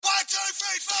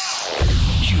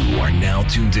now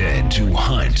tuned in to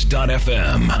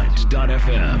Hunt.fm.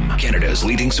 Hunt.fm, Canada's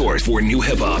leading source for new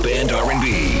hip-hop and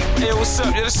R&B. Hey, what's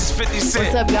up? Yo, this is 50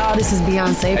 Cent. What's up, y'all? This is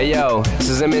Beyonce. Hey, yo, this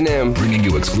is Eminem. Bringing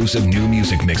you exclusive new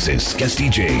music mixes, guest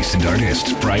DJs and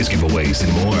artists, prize giveaways,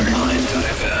 and more.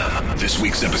 Hunt.fm. This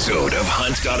week's episode of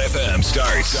Hunt.fm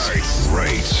starts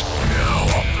right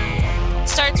now.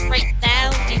 Starts right now,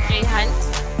 DJ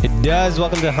Hunt. It does.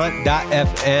 Welcome to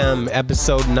Hunt.fm,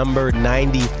 episode number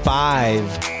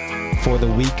 95 for the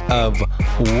week of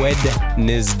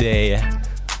Wednesday,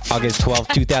 August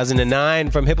 12th, 2009.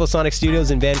 From Hipposonic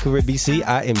Studios in Vancouver, BC,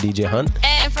 I am DJ Hunt.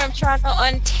 And from Toronto,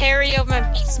 Ontario, my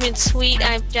basement suite,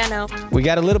 I'm Jeno. We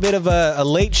got a little bit of a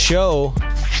late show.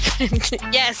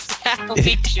 Yes,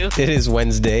 we do. It is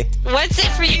Wednesday. Wednesday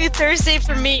for you, Thursday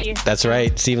for me. That's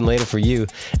right. It's even later for you.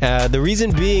 The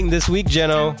reason being this week,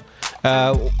 Jeno,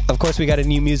 of course, we got a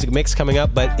new music mix coming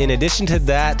up, but in addition to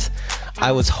that,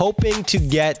 I was hoping to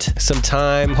get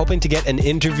an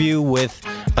interview with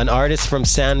an artist from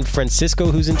San Francisco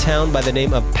who's in town by the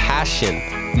name of Passion.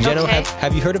 Jeno, Okay.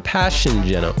 have you heard of Passion,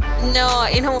 Jeno? No,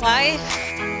 you know why?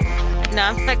 No,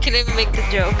 I'm not going to even make the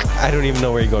joke. I don't even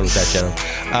know where you're going with that,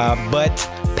 Jeno. But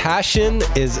Passion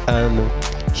is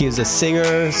he is a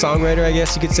singer-songwriter, I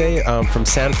guess you could say, from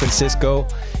San Francisco.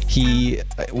 He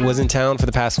was in town for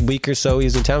the past week or so. He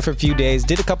was in town for a few days,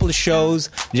 did a couple of shows.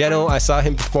 Jeno, I saw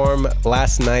him perform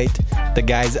last night. The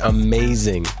guy's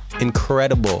amazing.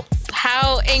 Incredible.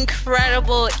 How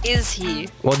incredible is he?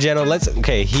 Well, Jeno,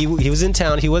 he was in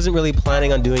town. He wasn't really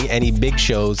planning on doing any big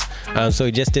shows. So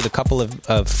he just did a couple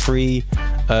of free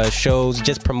shows,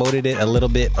 just promoted it a little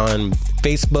bit on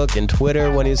Facebook and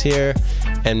Twitter when he was here.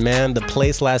 And man, the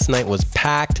place last night was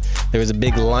packed. There was a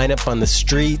big lineup on the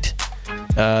street.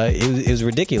 It was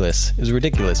ridiculous. It was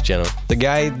ridiculous, Jeno. The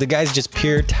guy's just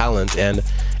pure talent, and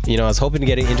I was hoping to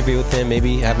get an interview with him,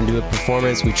 maybe have him do a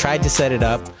performance. We tried to set it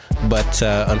up, but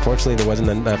unfortunately there wasn't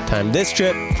enough time this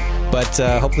trip. But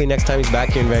hopefully next time he's back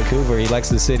here in Vancouver. He likes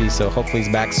the city, so hopefully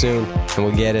he's back soon, and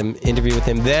we'll get an interview with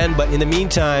him then. But in the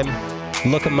meantime,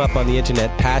 look him up on the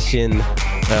internet. Passion.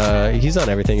 He's on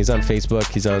everything. He's on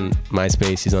Facebook. He's on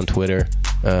MySpace. He's on Twitter.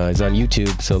 He's on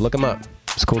YouTube. So look him up.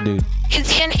 He's a cool dude. Is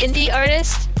he an indie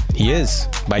artist? He is,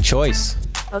 by choice.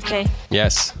 Okay.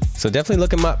 Yes. So definitely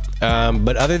look him up.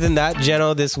 But other than that,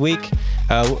 Jeno, this week,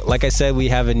 like I said, we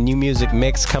have a new music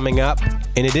mix coming up.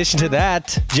 In addition to that,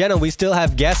 Jeno, we still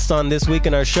have guests on this week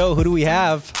in our show. Who do we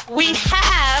have? We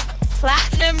have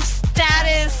platinum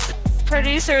status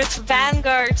producer. It's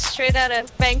Vanguards, straight out of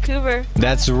Vancouver.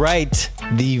 That's right.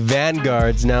 The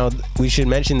Vanguards. Now, we should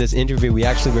mention this interview we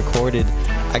actually recorded,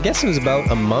 I guess it was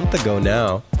about a month ago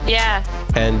now. Yeah.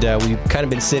 And we've kind of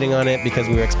been sitting on it because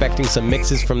we were expecting some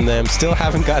mixes from them. Still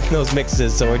haven't gotten those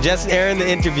mixes, so we're just airing the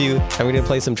interview, and we're going to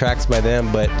play some tracks by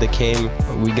them, but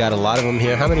we got a lot of them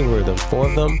here. How many were them? 4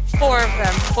 of them? 4 of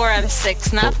them. 4 out of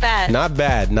 6. Not bad. Not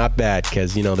bad,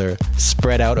 because, they're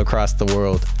spread out across the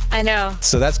world. I know.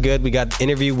 So that's good. We got the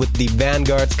interview with the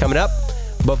Vanguards coming up.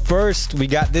 But first, we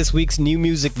got this week's new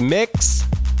music mix.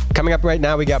 Coming up right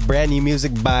now, we got brand new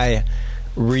music by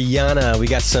Rihanna. We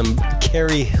got some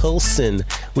Carrie Hilson.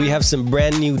 We have some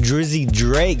brand new Drizzy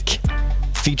Drake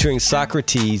featuring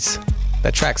Socrates.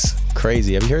 That track's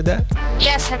crazy. Have you heard that?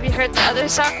 Yes. Have you heard the other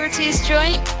Socrates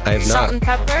joint? I have not. Salt and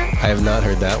Pepper? I have not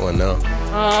heard that one, no.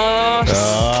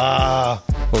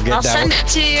 We'll get I'll that send one. it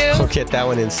to you. We'll get that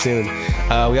one in soon.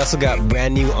 We also got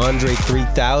brand new Andre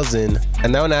 3000,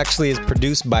 and that one actually is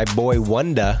produced by Boy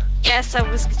Wonder. Yes, I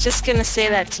was just going to say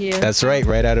that to you. That's right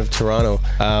out of Toronto.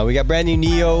 We got brand new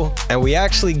Neo, and we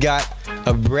actually got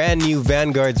a brand new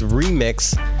Vanguards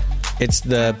remix. It's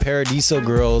the Paradiso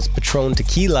Girls Patron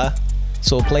Tequila.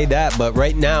 So we'll play that. But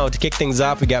right now, to kick things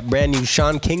off, we got brand new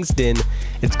Sean Kingston.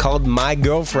 It's called My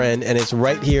Girlfriend, and it's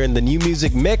right here in the new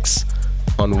music mix.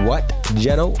 On what,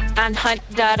 Jeno? On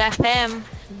Hunt.fm,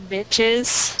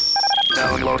 bitches.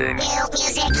 Downloading.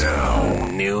 Now,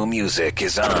 new music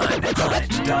is on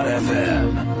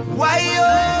Hunt.fm. Why,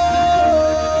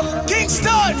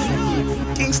 Kingston!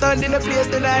 Kingston in the place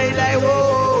tonight, like,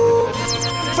 whoa.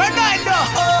 Fernando,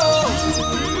 oh.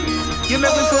 You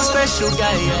make me feel special,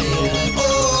 guy,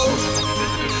 oh.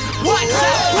 What's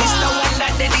up? It's the one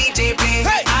that the DJ play.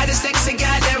 Hey. All the sexy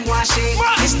girl, them wash it.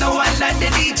 It's the one that the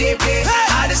DJ play. Hey.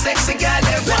 All the sexy girl,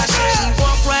 them wash it. She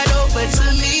walked right over to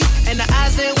me, and the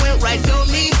eyes, they went right through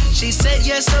me. She said,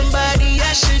 you're somebody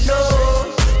I should know.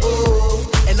 Oh.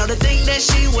 And all the things that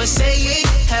she was saying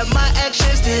had my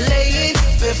actions delaying.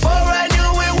 Before I knew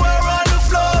we were on the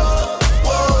floor.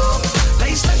 Whoa.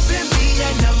 They slipping me a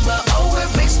number. Oh,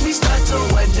 it makes me start to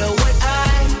wonder what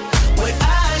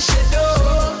I should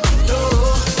know. No.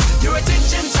 Your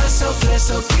attentions are so clear,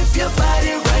 so keep your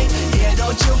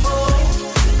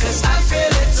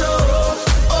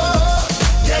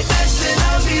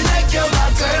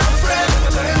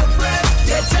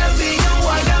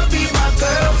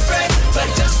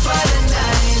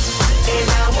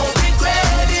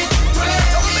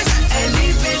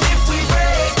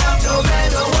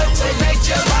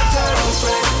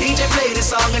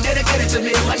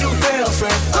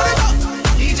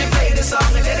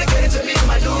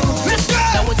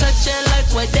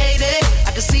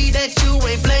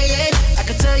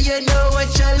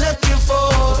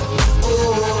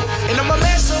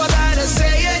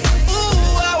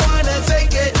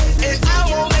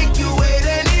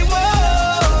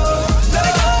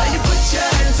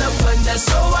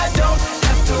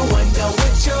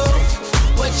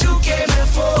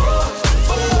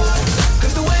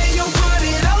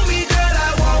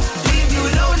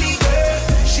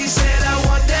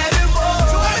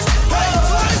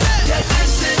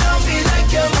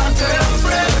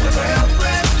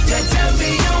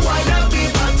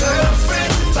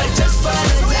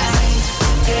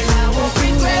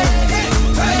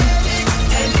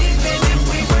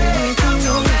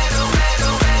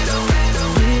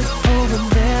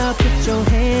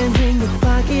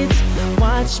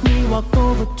watch me walk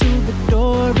over to the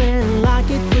door and lock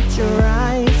it. Put your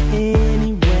eyes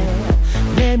anywhere.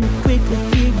 Let me quickly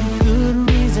give you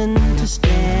good reason to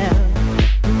stare.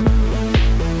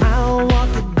 I'll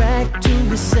walk it back to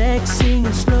you sexy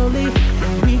and slowly.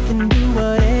 We can do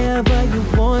whatever you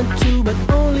want to, but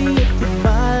only if you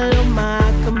follow my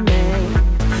command.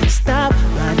 Stop,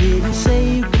 I didn't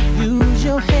say you could use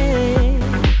your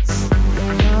hands.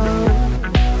 No.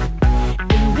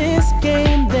 In this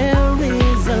game there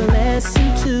is a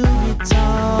lesson to be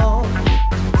taught.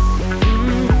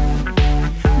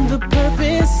 The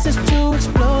purpose is to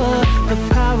explore the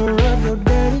power of your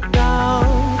dirty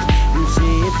dogs. You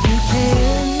see if you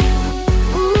can.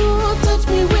 Ooh, touch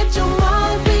me with your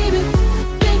mind, baby.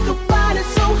 Think about it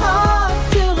so hard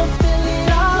till I feel it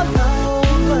all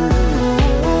over.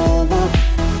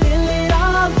 Feel it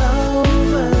all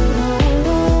over.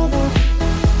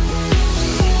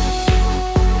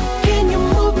 Can you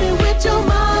move me with your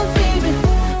mind, baby?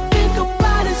 Think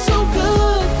about it so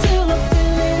good till I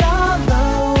feel it all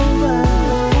over.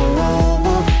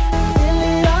 Feel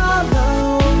it all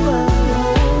over.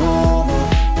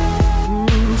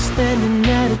 Standing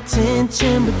at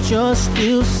attention, but you're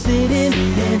still sitting.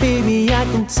 And baby, I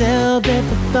can tell that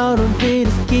the thought of it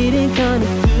is getting kinda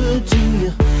good to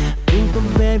you. Think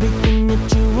of everything that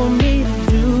you want me to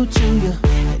do to you,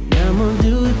 and I'ma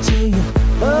do it to you.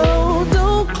 Oh,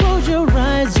 don't close your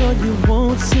eyes or you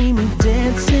won't see me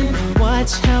dancing.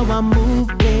 Watch how I move,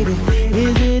 baby.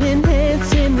 Is it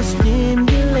enhancing the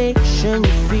stimulation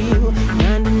you feel?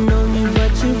 Kinda know you,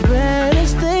 but you better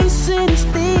stay sitting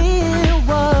still.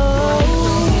 Whoa.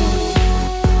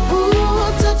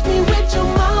 Ooh, touch me with your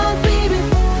mind, baby.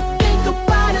 Think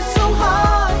about it so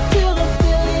hard till I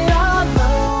feel it all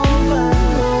over.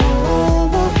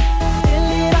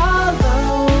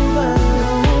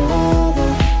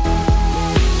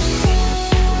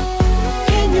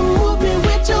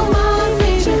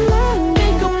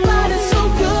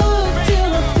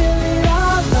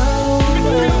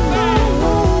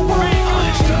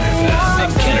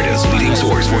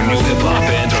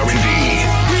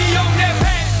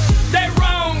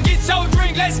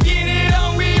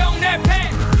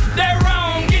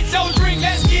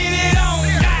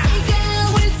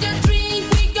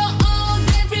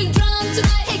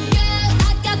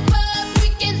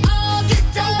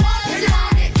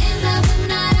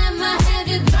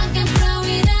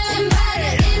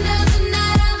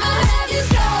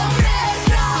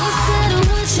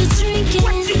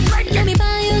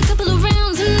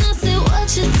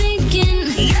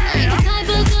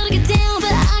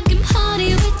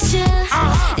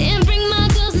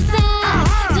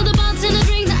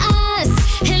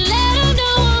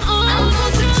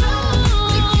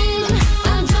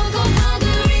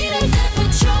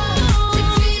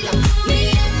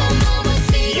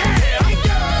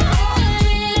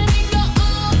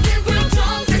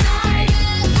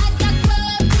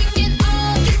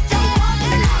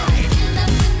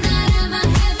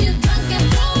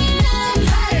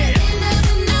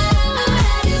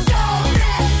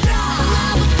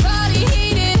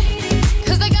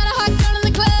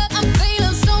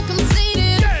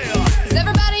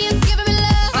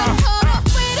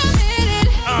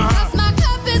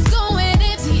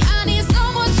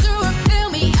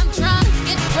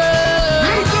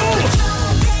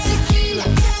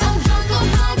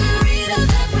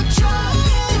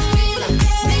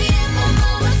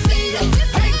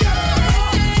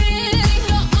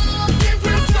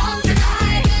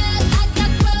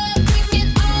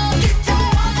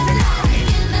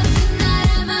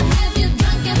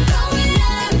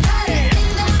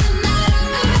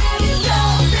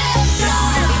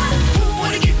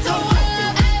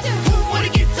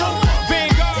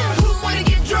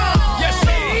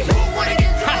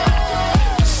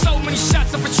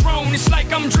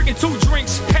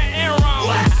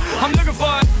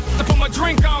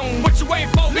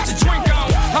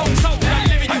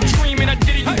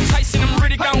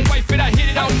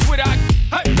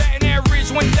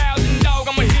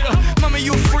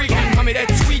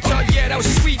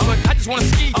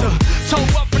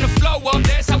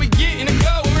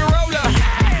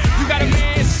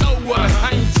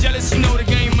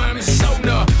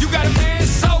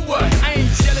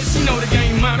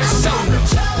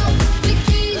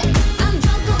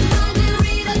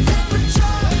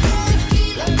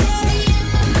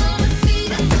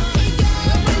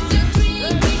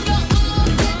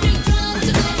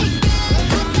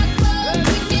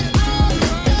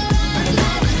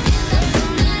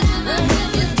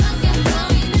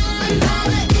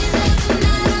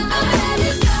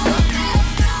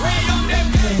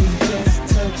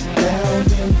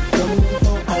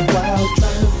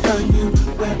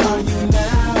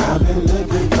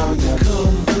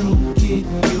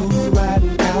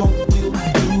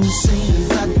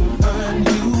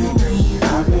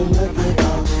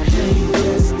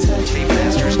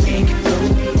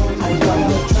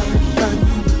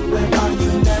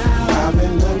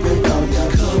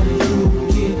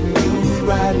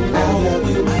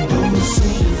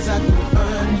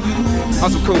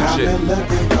 cool shit.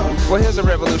 Well, here's a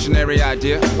revolutionary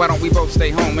idea. Why don't we both stay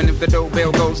home? And if the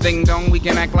doorbell goes ding dong, we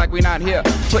can act like we're not here.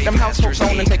 Put them house hooks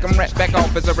on and take them right back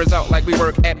off as a result, like we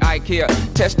work at IKEA.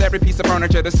 Test every piece of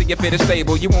furniture to see if it is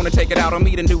stable. You wanna take it out on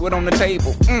me, then do it on the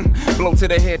table. Blow to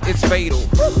the head, it's fatal.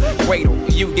 Wait till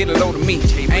you get a load of me.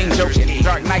 Ain't joking.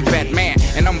 Dark Knight Batman,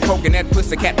 and I'm poking that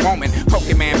pussycat woman.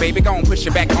 Pokemon, baby, gon' push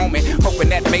you back on me. Hoping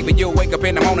that maybe you'll wake up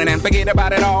in the morning and forget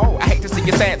about it all. I hate to see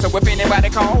you sad, so if anybody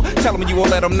call, tell them you will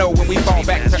let them know when we fall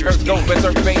back to earth. Go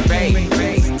berserk, baby.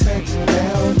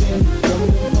 Touchdown, been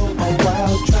looking for a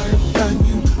while, trying to find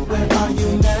you. Where are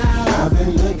you now? I've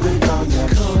been looking for you.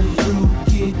 Come through,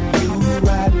 get you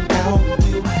riding out with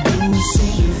you.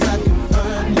 Soon as I can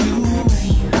find you,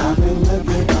 I've been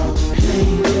looking for you.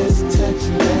 Just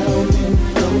touchdown, been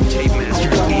looking for a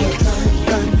while, trying to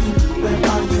find you. Where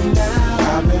are you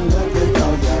now? I've been looking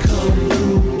for you. Come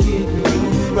through, get you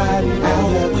riding out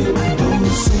with you.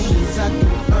 Soon as I can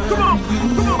find you.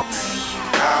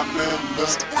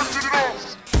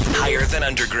 Higher than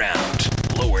underground,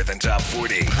 lower than top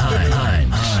 40.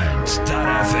 Hines.fm.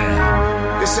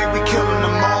 They say we killing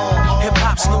them all.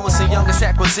 Hip-hop's newest and youngest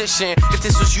acquisition. If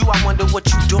this was you, I wonder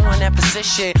what you doing in that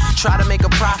position. Try to make a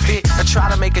profit, or try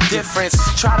to make a difference.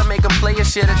 Try to make them play a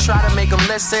shit, or try to make them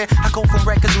listen. I go from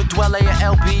records with Dwelle or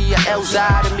LB or LZ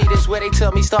to meetings where they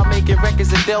tell me start making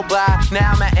records that they'll buy.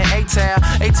 Now I'm at an A-Town,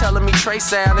 they telling me Trey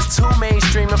Sound is too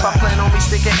mainstream if I plan on me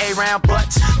sticking A-round.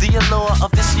 But the allure of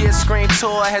this year's Scream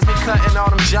Tour has me cutting all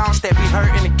them jumps that be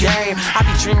hurting the game. I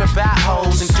be dreaming about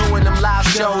hoes and doing them live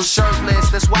shows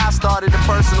shirtless. That's why I started a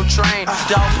personal train.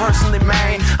 Dog personally,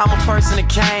 man, I'm a person that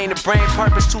came to bring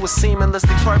purpose to a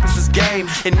seamlessly purposeless game.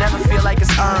 It never feel like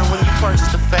it's earned when you purchase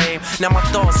the fame. Now my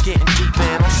thoughts getting deep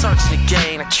in, I'm searching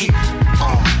again. I keep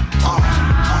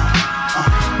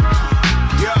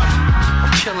yeah.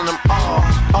 I'm killing them all.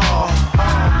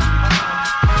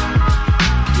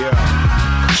 Yeah.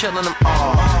 I'm killing them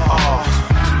all.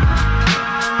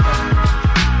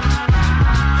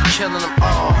 Killing them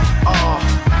all.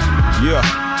 Yeah.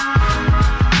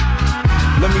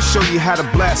 Let me show you how to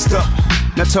blast up.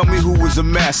 Now tell me who is a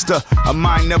master, a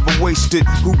mind never wasted,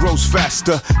 who grows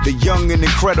faster. The young and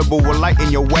incredible will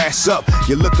lighten your ass up.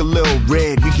 You look a little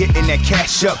red, we getting that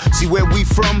cash up. See where we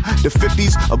from? The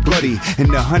 50s are bloody, and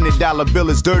the $100 bill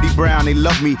is dirty brown. They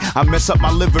love me. I mess up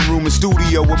my living room and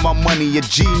studio with my money. A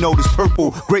G note is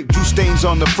purple, grape juice stains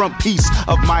on the front piece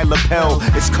of my lapel.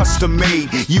 It's custom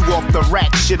made. You off the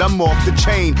rack, shit, I'm off the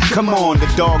chain. Come on, the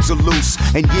dogs are loose,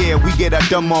 and yeah, we get our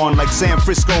dumb on like San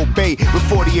Francisco Bay with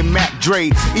 40 and Mac Dre.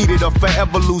 Eat it or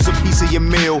forever lose a piece of your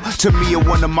meal. To me or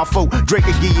one of my folk, Drake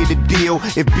will give you the deal.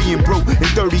 If being broke in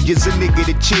 30 years a nigga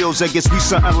that chills, I guess we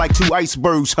something like two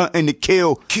icebergs hunting to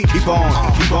kill. Keep on.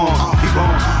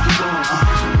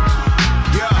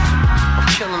 Yeah. I'm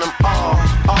killing them all.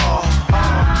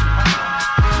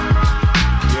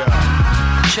 Yeah.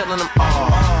 I'm killing them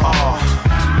all.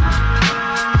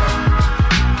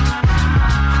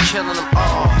 I'm killing them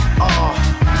all.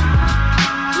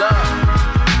 Love.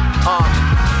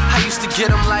 I used to get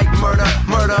them like murder,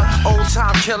 old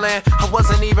time killing. I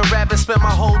wasn't even rapping, spent my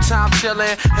whole time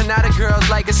chilling. And now the girls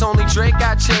like it's only Drake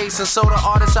I chase. And so the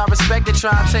artists I respected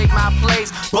try to take my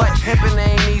place. But pimping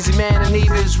ain't easy, man, and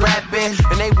neither is rapping.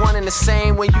 And they wanting the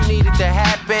same when you need it to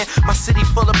happen. My city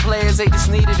full of players, they just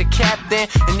needed a captain.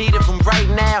 And needed them right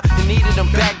now, and needed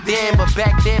them back then. But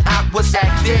back then I was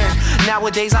acting.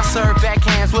 Nowadays I serve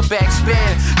backhands with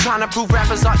backspin. Trying to prove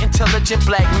rappers are intelligent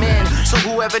black men. So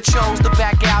whoever chose to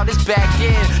back out is back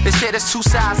in. They say there's two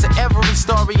sides to every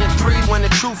story and three when the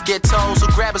truth get told. So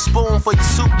grab a spoon for your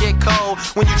soup get cold.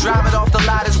 When you drive it off the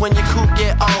lot is when your coupe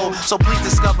get old. So please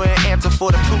discover an answer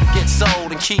for the proof get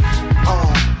sold and keep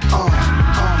on.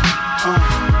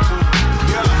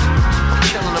 Yeah. I'm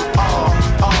killing them all.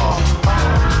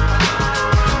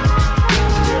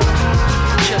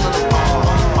 I'm killing them all.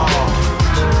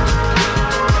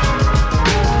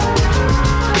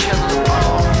 I'm killing them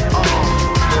all.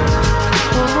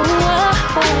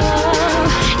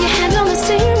 Your hands on the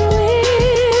steering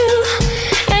wheel,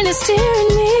 and you're steering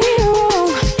me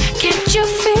wrong. Can't you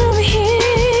feel me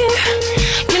here?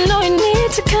 You know you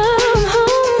need to come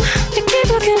home. You keep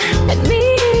looking at me,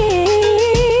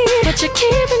 but you're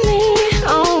keeping me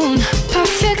on.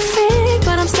 Perfect fit,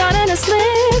 but I'm starting to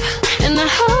slip, and I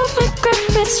hope my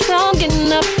grip is strong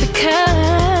enough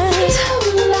because you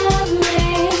love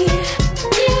me.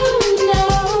 You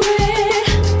know it.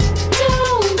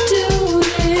 Don't do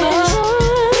this.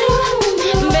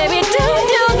 Baby, don't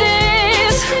do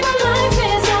this. See, my life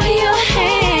is on your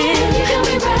hand. You got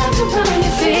me wrapped around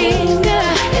your finger.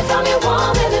 If I'm your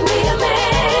woman, then be a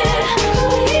man.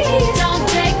 Please don't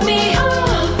take me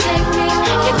home. Take me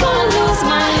home.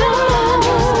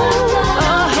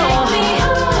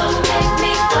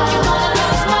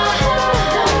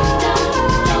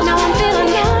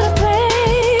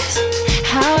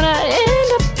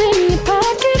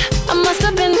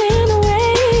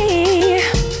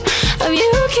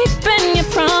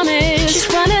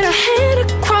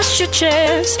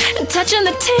 touching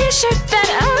the t-shirt that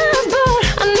I bought.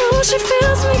 I know she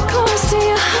feels me close to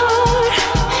your heart,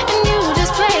 and you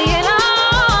just play it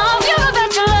off. You know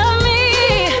that you love me.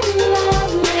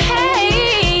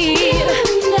 Hey,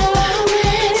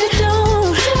 so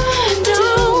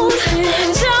don't.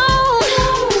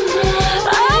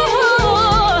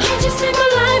 Oh, can't you see my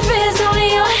life is on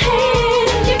your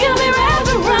hand? You got me wrapped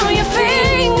around your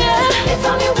finger. If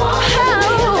I'm your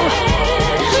one,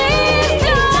 please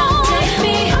don't take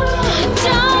me.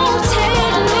 Don't take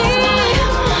me.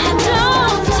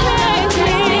 Don't take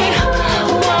me.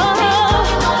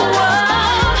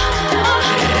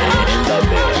 In the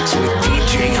mix with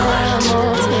DJ Hunt.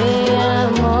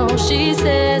 She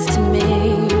says to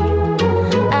me,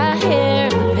 I hear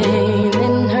the pain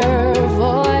in her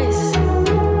voice.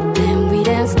 Then we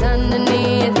danced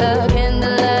underneath the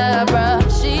candelabra.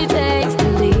 She takes the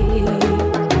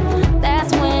lead.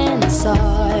 That's when I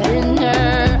saw it in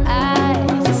her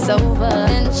eyes. It's over.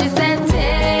 And she said,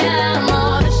 Te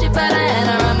amo. Then she put her hand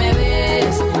around my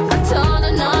waist. I told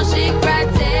her no, she cried,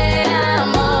 Te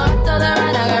amo. Told her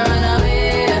run, I can run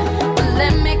away, but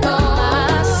let me go.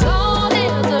 My soul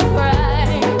is a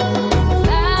cry.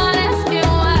 Without asking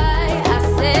why, I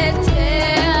said, Te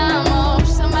amo.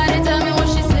 Somebody tell me what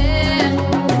she said.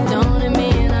 Don't it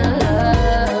mean I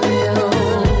love you?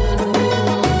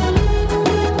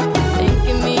 Think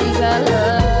it means I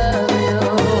love you.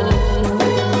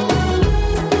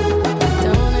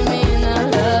 Don't it mean I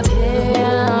love you?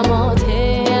 Te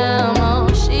amo.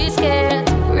 She's scared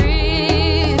to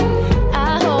breathe. I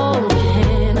hold her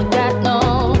hand, I got no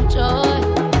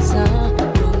choice.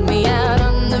 Put me out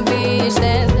on the beach,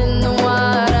 danced in the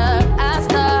water. I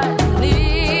start to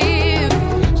leave.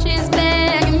 She's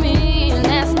begging me and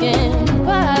asking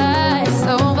why it's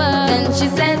over. Then she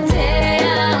said, Te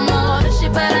amo. Then she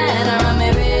put her hand around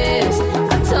my waist.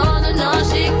 I told her no,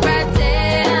 she cried, Te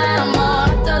amo.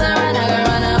 Told her run, I can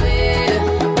run away,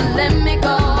 but let me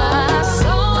go. My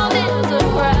soul is a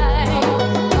cry.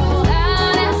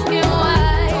 Without asking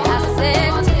why, I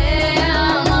said, Te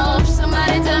amo.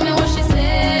 Somebody tell me what she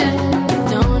said.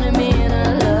 Don't it mean I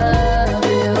love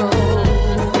you?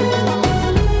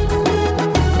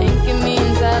 Think it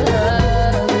means I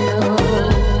love you.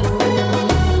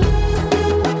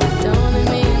 Don't it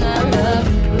mean I love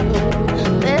you?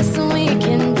 Listen, we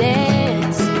can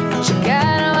dance, but you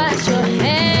gotta wash your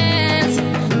hands.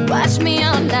 Watch me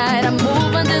all night, I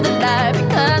move under the light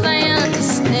because I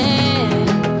understand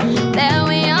that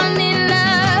we all need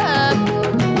love,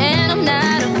 and I'm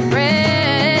not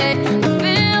afraid. I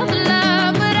feel the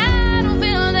love, but I don't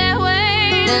feel that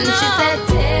way. Then she said,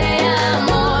 Te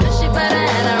amo. Then she put her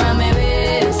hand around my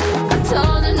waist. I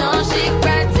told her no, she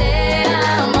cried, Te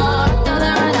amo. Told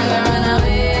her run, I can run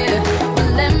away, but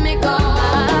let me go.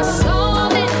 My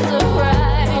soul is a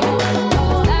cry.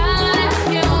 Without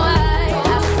asking why, I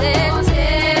said, Te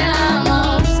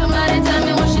amo. Somebody tell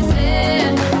me what she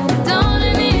said. Don't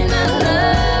it mean I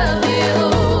love you?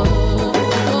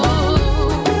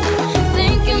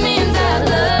 Think it means I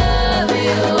love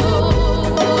you.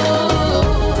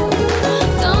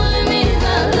 Don't it mean I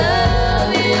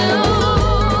love you?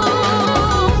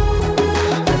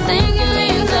 I think it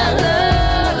means I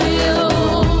love you.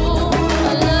 I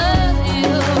love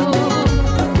you.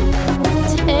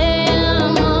 Te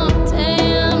amo, te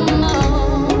amo.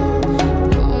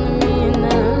 Don't it mean I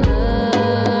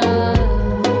love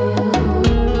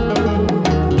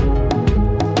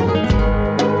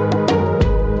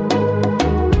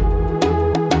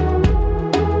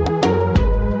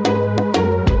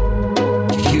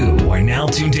you? You are now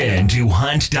tuned in to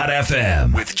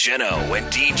Hunt.fm with Jeno and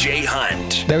DJ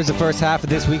Hunt. There was the first half of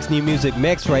this week's new music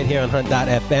mix right here on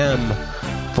Hunt.fm.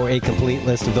 For a complete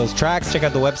list of those tracks, check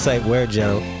out the website. Where,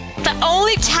 Joe? The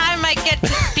only time I get to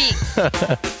speak.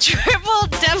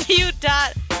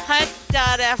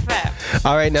 www.hunt.fm.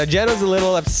 All right, now Jenna's a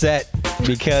little upset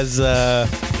because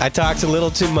I talked a little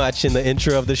too much in the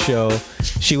intro of the show.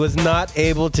 She was not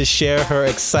able to share her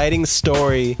exciting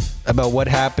story about what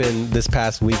happened this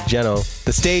past week. Jenna,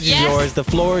 the stage is yours. The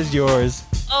floor is yours.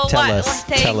 Oh, Tell what? us.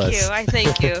 Well, thank you. I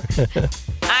thank you.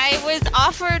 I was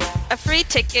offered a free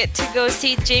ticket to go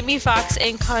see Jamie Foxx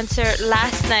in concert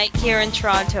last night here in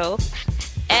Toronto.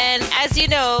 And as you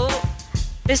know,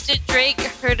 Mr. Drake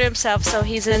hurt himself, so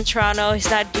he's in Toronto. He's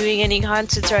not doing any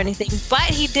concerts or anything. But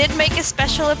he did make a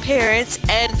special appearance,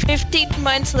 and 15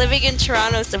 months living in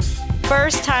Toronto is the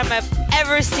first time I've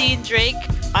ever seen Drake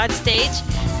on stage.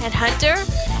 And Hunter,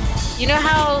 you know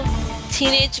how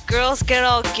teenage girls get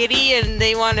all giddy and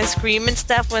they want to scream and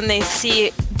stuff when they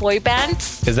see boy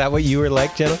bands? Is that what you were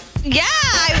like, Jenna? Yeah,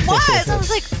 I was. I was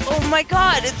like, oh my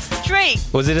God, it's Drake.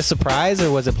 Was it a surprise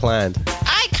or was it planned?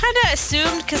 I kind kind of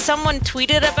assumed because someone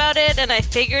tweeted about it, and I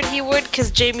figured he would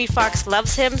because Jamie Foxx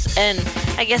loves him, and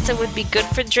I guess it would be good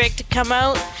for Drake to come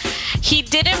out. He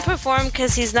didn't perform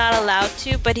because he's not allowed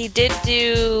to, but he did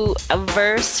do a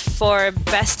verse for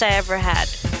Best I Ever Had.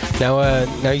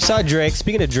 Now you saw Drake.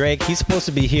 Speaking of Drake, he's supposed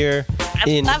to be here.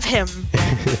 I love him.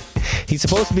 He's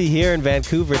supposed to be here in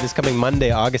Vancouver this coming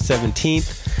Monday, August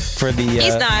 17th for the...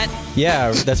 He's not.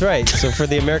 Yeah, that's right. So for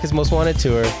the America's Most Wanted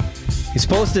tour, he's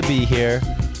supposed to be here,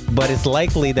 but it's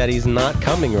likely that he's not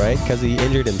coming, right? Because he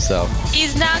injured himself.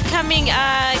 He's not coming.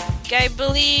 I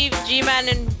believe G-Man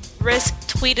and Risk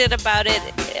tweeted about it.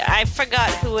 I forgot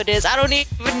who it is. I don't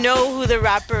even know who the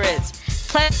rapper is.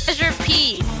 Pleasure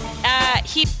P.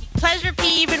 Pleasure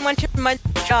P even went to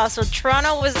Montreal, so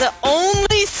Toronto was the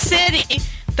only city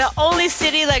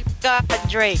that got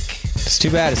Drake. It's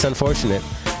too bad. It's unfortunate.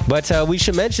 But we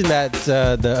should mention that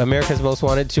the America's Most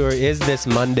Wanted tour is this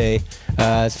Monday.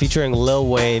 It's featuring Lil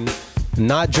Wayne,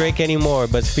 not Drake anymore,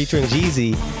 but it's featuring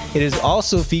Jeezy. It is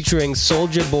also featuring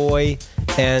Soulja Boy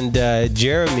and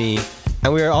Jeremy.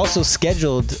 And we are also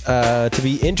scheduled to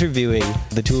be interviewing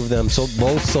the two of them,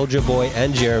 both Soulja Boy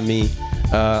and Jeremy,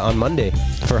 on Monday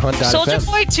for Hunt.fm. Soulja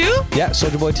Boy too? Yeah,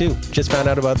 Soulja Boy too. Just found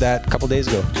out about that a couple days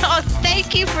ago. Oh,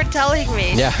 thank you for telling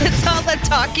me. Yeah. It's all the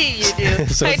talking you do.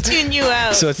 So I tune you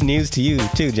out. So it's news to you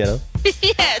too, Jenna.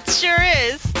 Yeah, it sure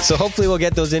is. So hopefully we'll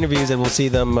get those interviews and we'll see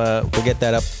them. We'll get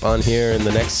that up on here in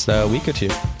the next week or two.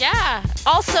 Yeah.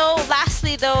 Also,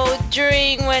 lastly though,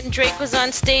 when Drake was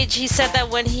on stage, he said that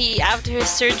after his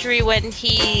surgery, when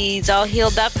he's all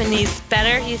healed up and he's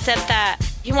better, he said that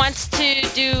he wants to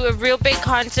do a real big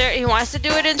concert. He wants to do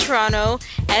it in Toronto,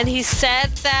 and he said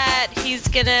that he's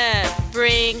gonna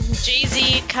bring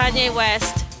Jay-Z, Kanye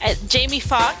West, Jamie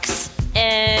Foxx,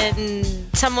 and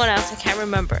someone else I can't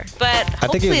remember. But I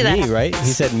think it was that me, happens. right?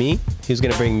 He said me. He was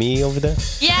gonna bring me over there.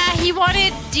 Yeah, he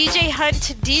wanted DJ Hunt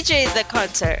to DJ the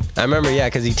concert. I remember, yeah,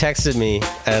 because he texted me,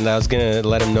 and I was gonna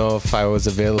let him know if I was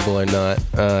available or not.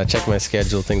 Check my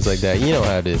schedule, things like that. You know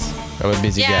how it is. I'm a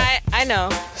busy guy. Yeah, I know.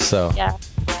 So yeah,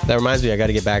 that reminds me, I got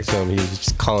to get back to him. He was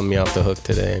just calling me off the hook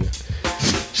today, and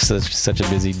just such a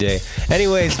busy day.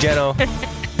 Anyways, Jeno,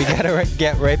 we gotta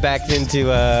get right back into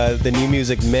the new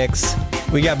music mix.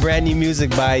 We got brand new music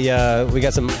by, we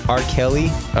got some R. Kelly.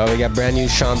 We got brand new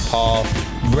Sean Paul.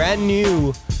 Brand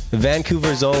new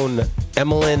Vancouver's own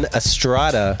Emmeline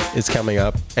Estrada is coming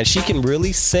up. And she can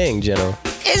really sing, Jeno.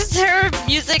 Is her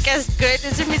music as good?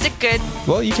 Is her music good?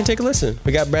 Well, you can take a listen.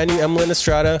 We got brand new Emmeline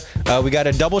Estrada. We got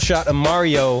a double shot of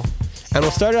Mario. And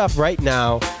we'll start it off right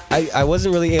now. I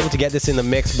wasn't really able to get this in the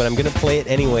mix, but I'm going to play it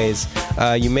anyways.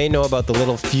 You may know about the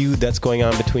little feud that's going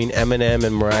on between Eminem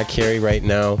and Mariah Carey right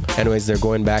now. Anyways, they're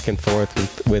going back and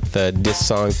forth with diss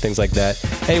songs, things like that.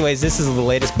 Anyways, this is the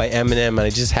latest by Eminem, and I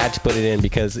just had to put it in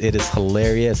because it is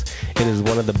hilarious. It is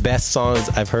one of the best songs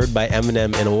I've heard by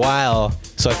Eminem in a while.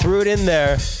 So I threw it in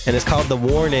there, and it's called The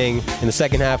Warning in the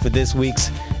second half of this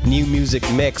week's new music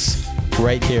mix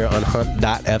right here on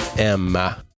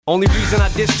Hunt.fm. Only reason I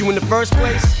dissed you in the first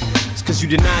place is cause you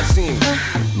did not see me.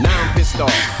 Now I'm pissed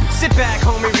off. Sit back,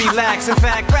 homie, relax. In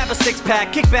fact, grab a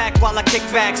six-pack, kick back while I kick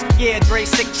facts. Yeah, Dre,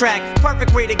 sick track,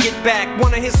 perfect way to get back.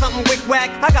 Wanna hear something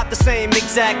wick-whack? I got the same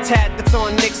exact tat that's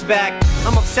on Nick's back.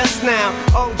 I'm obsessed now.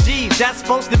 Oh, geez, that's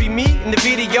supposed to be me in the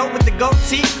video with the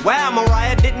goatee? Wow,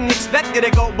 Mariah, didn't expect it to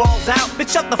go balls out.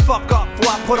 Bitch, shut the fuck up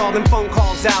before I put all them phone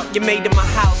calls out. You made to my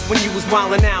house when you was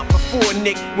wildin' out. Before,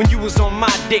 Nick, when you was on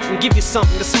my dick and give you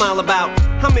something to smile about.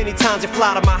 How many times you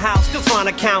fly to my house, still trying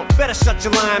to count? Better shut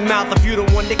your lying mouth if you the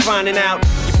one Nick finding out.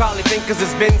 You probably think cause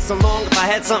it's been so long, if I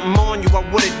had something on you, I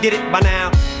would've did it by now.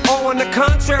 Oh, on the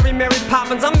contrary, Mary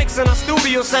Poppins, I'm mixing our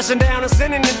studio session down and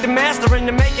sending it to mastering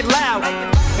to make it loud.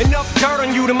 Enough dirt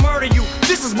on you to murder you,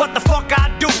 this is what the fuck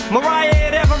I do. Mariah,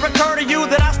 it ever occur to you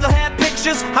that I still have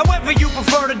pictures? However you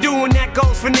prefer to do, and that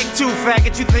goes for Nick too,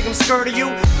 faggot. You think I'm scared of you?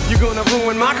 You're gonna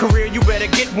ruin my career, you better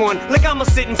get one. Like I'ma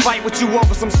sit and fight with you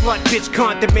over some slut bitch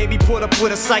cunt that maybe put up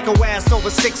with a psycho ass over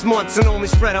 6 months and only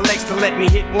spread her legs to let me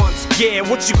hit once. Yeah,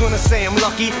 what you gonna say, I'm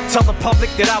lucky? Tell the public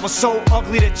that I was so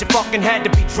ugly that you fucking had to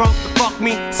be drunk to fuck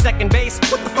me. Second base,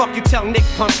 what the fuck you tell Nick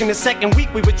Pumpkin? The second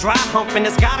week we were dry humping,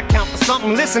 it's gotta count for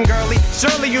something. Listen, girlie,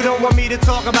 surely you don't want me to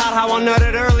talk about how I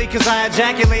nutted early, cause I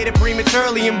ejaculated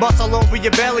prematurely and bust all over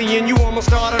your belly, and you almost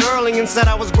started early and said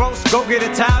I was gross. Go get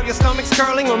a towel, your stomach's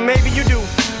curling, or maybe you do.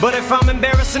 But if I'm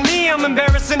embarrassing me, I'm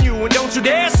embarrassing you. And don't you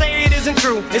dare say it isn't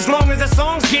true. As long as that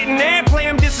song's getting airplay,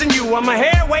 I'm dissing you. I'm a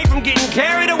hair away from getting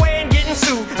carried away and getting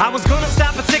sued. I was gonna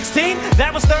stop at 16,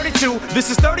 that was 32. This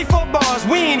is 34 bars,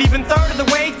 we ain't even third of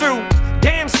the way through.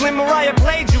 Damn, Slim, Mariah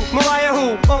played you. Mariah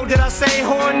who? Oh, did I say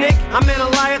whore, Nick? I'm in a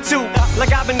liar too.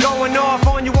 Like I've been going off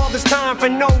on you all this time for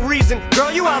no reason.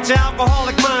 Girl, you out your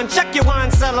alcoholic mind. Check your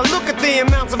wine cellar, look at the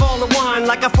amounts of all the wine.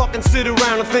 Like I fucking sit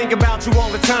around and think about you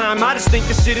all the time. I just think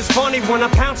this shit is funny when I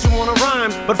pounce you on a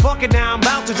rhyme. But fuck it now, I'm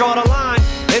about to draw the line.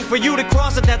 And for you to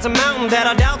cross it, that's a mountain that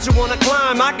I doubt you wanna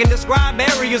climb. I can describe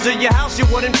areas of your house you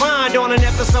wouldn't find on an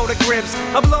episode of Grips.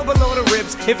 I blow below the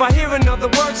ribs. If I hear another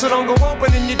word, so don't go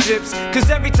opening your jips. Cause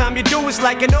every time you do, it's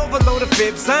like an overload of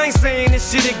fibs. I ain't saying this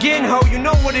shit again, ho, you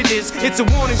know what it is. It's a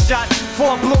warning shot,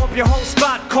 before I blow up your whole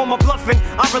spot. Call my bluffing,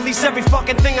 I release every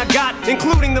fucking thing I got,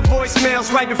 including the voicemails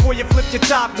right before you flipped your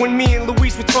top. When me and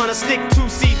Luis were trying to stick 2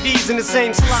 CDs in the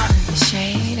same slot.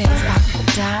 Shade is up,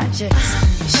 dodge it.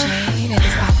 Shade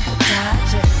is up,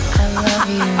 dodge it. I love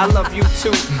you. I love you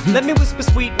too. Let me whisper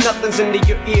sweet nothings into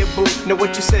your ear, boo. Know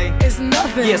what you say? It's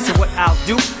nothing. Yeah, so what I'll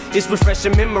do is refresh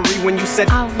your memory when you said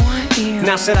I want you.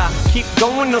 Now should I keep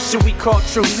going or should we call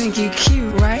truce? You think you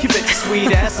cute, right? You bet your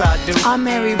sweet ass I do. I'm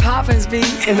Mary Poppins, B.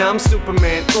 And I'm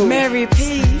Superman. Ooh. Mary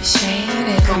P. Shade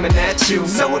is coming at you.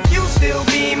 So if you still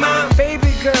be my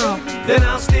baby girl, then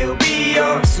I'll still be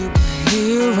your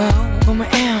superhero. Woman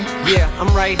M. Yeah,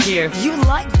 I'm right here. You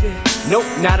like this? Nope,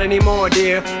 not anymore,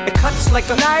 dear. It cuts like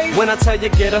a knife when I tell you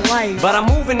get a life. But I'm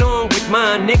moving on with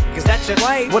my niggas, that's your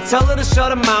wife. Well, tell her to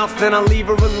shut her mouth, then I'll leave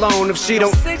her alone. If she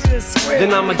don't,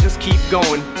 then I'ma just keep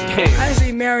going. Damn. I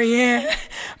see Marianne.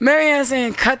 Marianne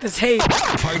saying cut the tape.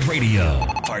 Part radio,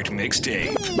 part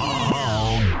mixtape.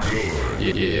 All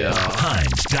good. Yeah.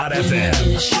 Hunt.fm.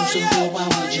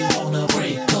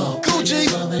 Gucci.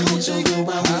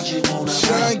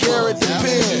 Sean Garrett, the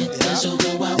pen.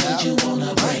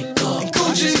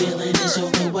 Gucci.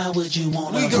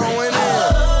 We going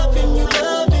out.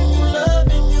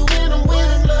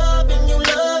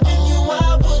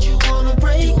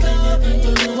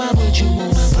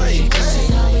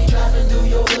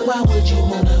 Why would you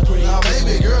wanna break? Now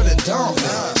baby girl done dumped me.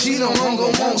 She no longer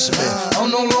wants me. I'm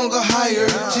no longer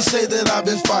hired. She say that I've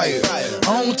been fired.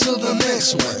 On to the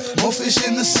next one. More fish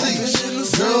in the sea.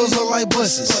 Girls are like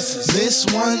buses. This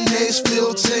one, next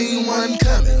 15, one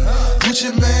coming.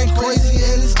 Gucci man crazy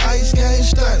and his ice game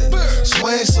stunning.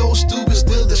 Swag so stupid,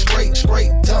 still the straight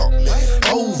talk.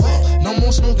 Over, no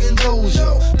more smoking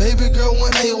dojo. Baby girl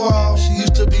went AWOL. She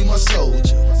used to be my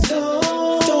soldier.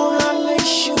 Don't I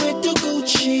lace you with the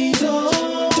Gucci?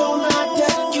 Don't I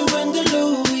deck you in the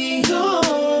Louis?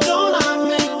 Don't I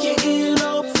make you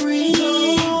earlobe free?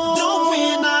 Don't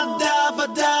when I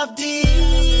dive deep. I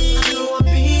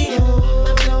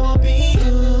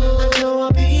know I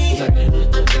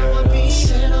be.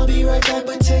 Saying I'll be right back,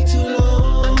 but take too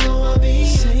long. I know I be.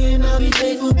 Saying I'll be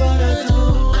faithful, but I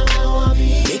don't. I know I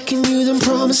be. Making you them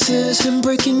promises and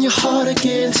breaking your heart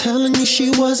again. Telling you she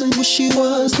wasn't what she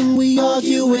was, and we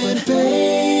arguing.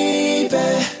 Baby,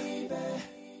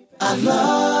 I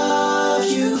love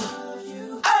you.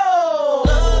 Oh,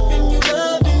 loving you,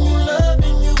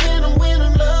 when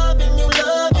I'm loving you.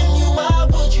 Why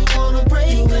would you wanna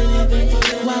break?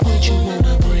 Why would you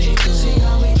wanna break? See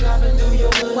how we driving through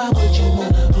your hood. Why would you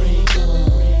wanna break?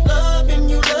 Loving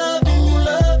you, when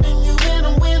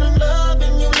I'm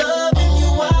loving you.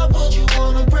 Why would you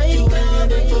wanna break?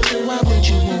 Why would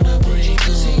you wanna break?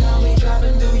 See how we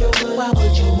driving through your hood. Why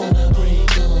would you wanna break?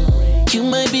 You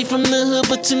might be from the hood,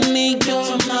 but to me, you're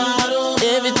a model.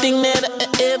 Everything that I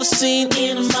ever seen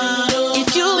in a model.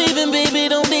 If you leaving, baby,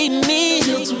 don't leave me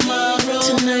till tomorrow.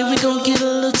 Tonight we gon' get a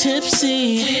little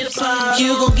tipsy.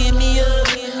 You gon' get me up,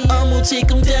 I'm gon' take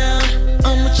them down.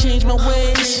 I'ma change my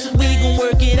ways, we gon'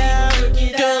 work it out.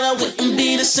 Girl, I wouldn't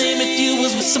be the same if you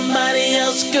was with somebody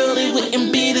else. Girl, it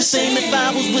wouldn't be the same if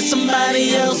I was with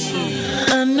somebody else.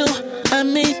 I know I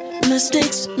made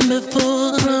mistakes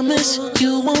before. Promise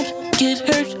you won't get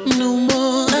hurt no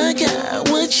more. I got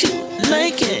what you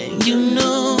like and you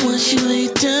know. Once you lay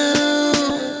down,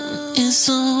 it's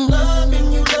on.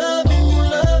 Loving you, when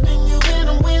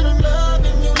I'm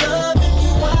loving you.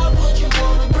 Why would you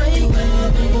wanna break?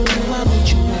 Why would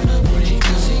you wanna break?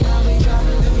 See how we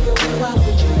driving through your way. Why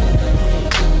would you wanna break?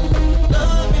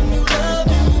 Loving you,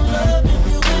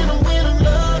 when I'm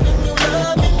loving you.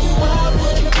 Why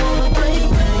would you wanna break?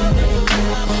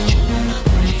 Why would you wanna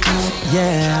break?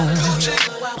 Yeah.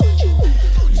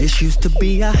 This used to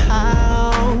be a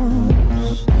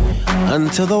house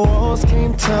until the walls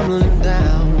came tumbling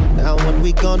down. Now what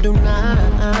we gonna do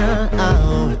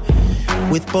now?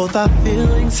 With both our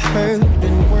feelings hurt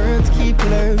and words keep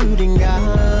blurting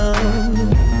out.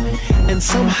 And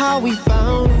somehow we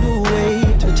found a way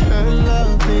to turn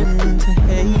love into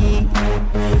hate.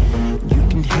 You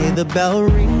can hear the bell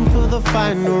ring for the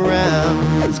final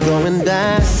round. It's going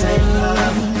down. This ain't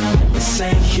love, this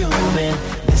ain't human,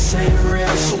 this ain't real.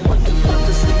 So what do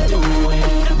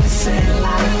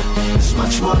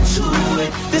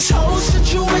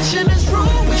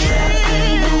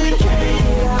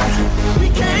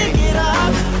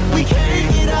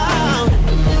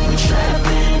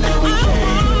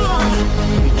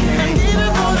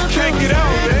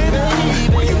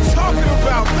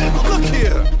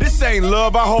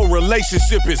love, our whole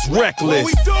relationship is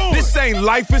reckless. This ain't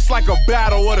life, it's like a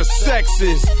battle of the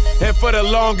sexes. And for the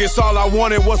longest, all I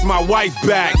wanted was my wife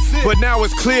back. But now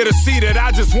it's clear to see that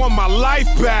I just want my life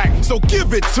back. So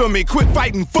give it to me, quit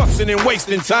fighting, fussing, and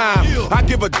wasting time. I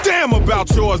give a damn about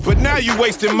yours, but now you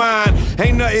wasting mine.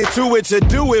 Ain't nothing to it to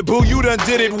do it, boo, you done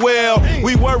did it well.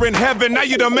 We were in heaven, now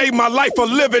you done made my life a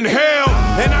living hell.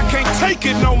 And I can't take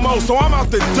it no more, so I'm out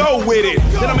the door with it.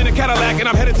 Then I'm in a Cadillac and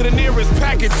I'm headed to the nearest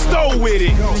package store with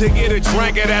it. To get a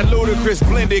drink of that ludicrous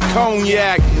blended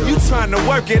cognac. You trying to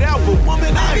work it out, but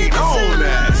woman, I ain't on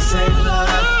that. This ain't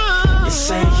love,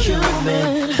 this ain't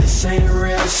human, this ain't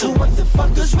real, so what the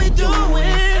fuck is we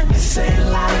doing? This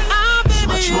ain't life, there's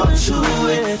much more to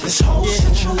it. This whole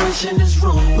situation is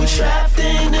ruined. We trapped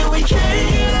in and we can't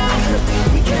get out.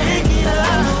 We can't get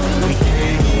out. We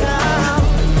can't get out.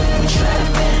 We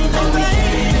trapped in and we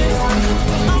can't get out.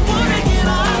 I wanna get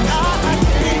out. I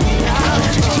can't get out.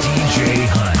 DJ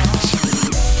Hunt.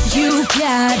 You've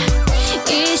got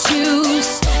issues,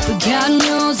 but God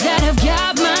knows that I've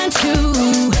got mine too.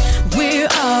 We're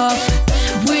off,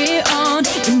 we're on,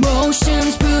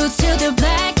 emotions bruised till they're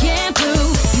black and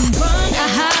blue. You run a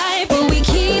high, but we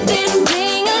keep this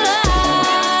thing alive.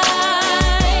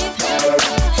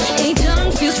 Ain't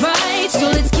done feels right, so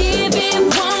let's give it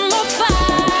one more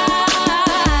fight.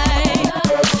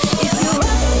 If you're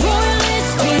up for it,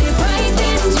 let's get it right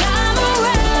this time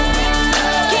around.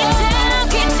 Get down,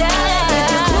 get down. If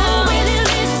you're cool with it,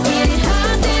 let's get it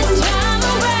hot this time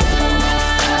around.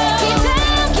 Get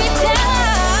down, get down.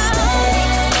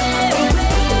 You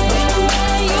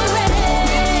ready?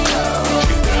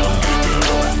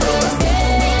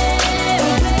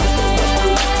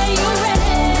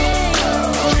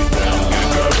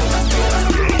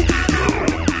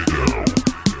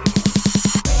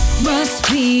 Must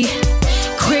be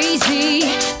crazy,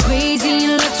 crazy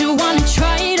love to wanna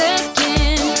try it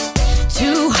again.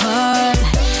 Too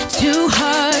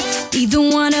hard, either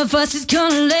one of us is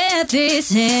gonna let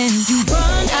this end. You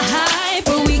run a high,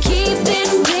 but we keep this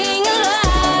thing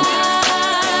alive.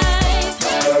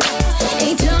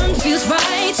 Ain't done feels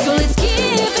right, so let's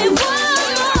give it one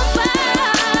more fight.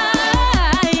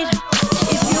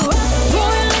 If you're up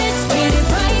for it, let's get it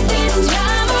right this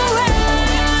time around.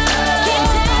 Get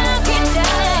down, get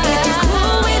down. If you're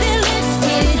cool with it, let's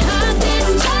get it hot this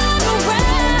time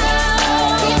around.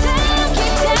 Get down,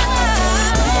 get down.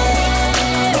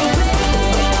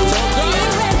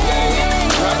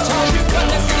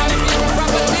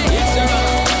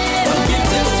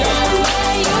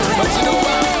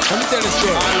 Let me tell the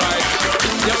story. Alright.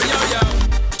 Yo.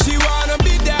 She wanna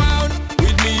be down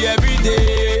with me every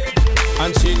day.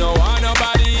 And she don't want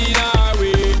nobody in her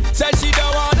way. Said she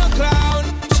don't want no clown.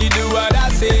 She do what I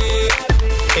say.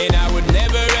 And I would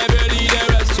never ever lead her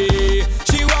astray.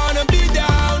 She wanna be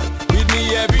down with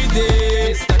me every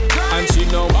day. And she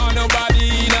don't want nobody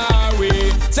in her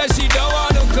way. Said she don't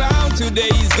want no clown.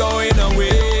 Today is going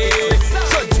away.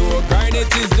 So Joe grind,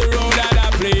 it is the road that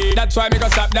I play. That's why me go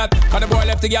stop that. Cause the boy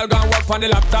left the girl gone work on the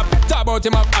laptop. Talk about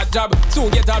him have a job. Soon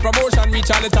get her promotion,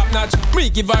 reach on the top notch. Me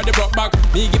give her the broke back.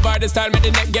 Me give her the style, make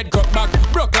the neck get cut back.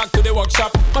 Broke back to the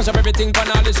workshop. Mash up everything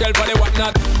on all the shelf or the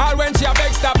whatnot. All when she a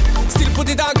beg stop. Still put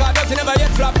it on card, but never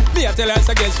yet flop. Me a tell her,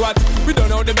 so guess what? We don't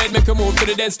know the bed, make her move to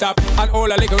the desktop. And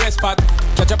all a little rest spot.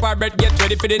 Catch up her breath, get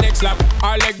ready for the next lap.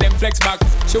 Her leg them flex back.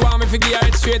 She want me to give her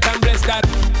it straight and bless that.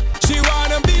 She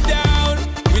wanna be down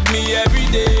with me every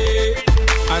day.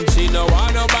 And she don't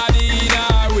want nobody in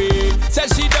her way.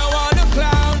 Said she don't want no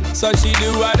clown, so she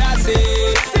do what I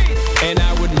say. And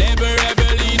I would never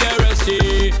ever lead her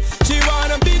astray. She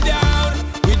wanna be down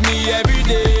with me every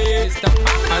day.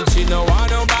 And she don't want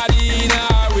nobody in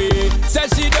her way. Said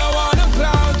she don't want no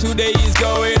clown, today is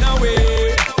going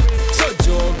away. So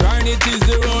Joe grind, it is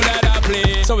the road that I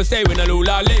play. So we stay when I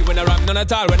lula late, when I rap none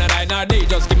at all, when I die not day.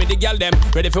 Just give me the girl them,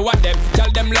 ready for what them. Girl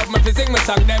them love me fi sing my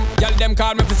song them. Girl them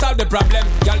call me fi solve the problem.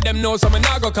 Girl them know so me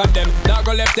nah go condemn, nah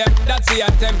go left them. That's the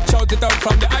anthem, shout it out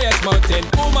from the highest mountain.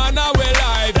 Woman now we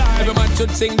live, every man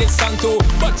should sing this song too.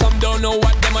 But some don't know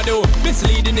what them a do,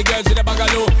 misleading the girls with a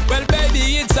bungalow. Well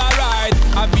baby it's alright,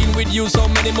 I've been with you so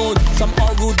many moons. Some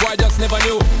old rude boy just never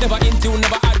knew, never into,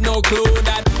 never had no clue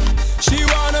that she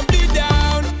wanna be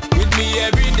down with me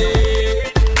every day.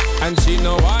 And she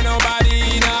don't want nobody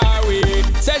in her way.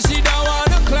 Says she don't want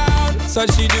no clown, so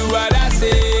she do what I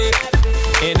say.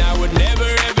 And I would never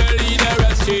ever lead her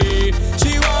astray.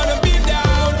 She wanna be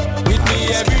down with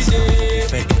me every day.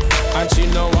 And she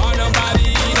don't want nobody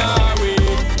in her way.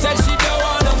 Says she don't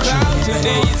want no clown,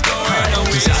 today is going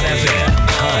away.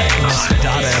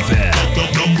 Hines.fm.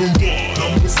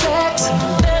 Sex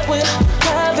that we're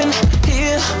having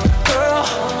here, girl,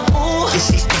 ooh,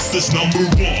 is number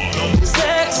one.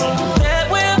 Sex that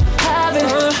we're having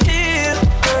here,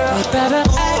 girl. I better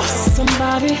ask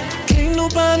somebody. Can't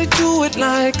nobody do it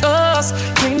like us.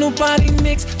 Can't nobody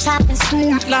mix, chop, and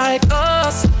screw it like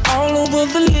us. All over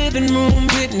the living room,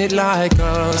 hitting it like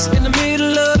us. In the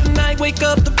middle of the night, wake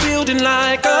up the building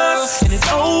like us. And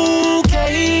it's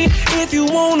okay if you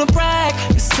wanna brag.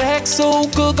 Your sex so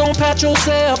good, gon' pat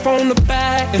yourself on the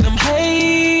back. And them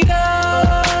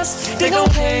haters, they gon'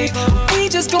 hate. We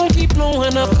just gon' keep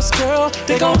blowing up, cause girl,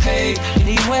 they gon' hate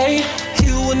anyway.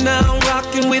 You and now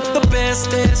rockin' with the best.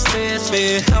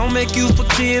 I'll make you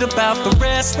forget about the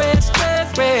rest.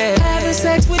 Having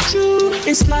sex with you,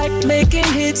 it's like making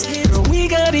hits. Girl, we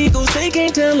got egos, they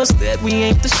can't tell us that we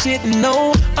ain't the shit.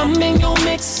 No, I'm in your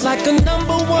mix like a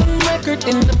number one record,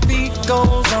 and the beat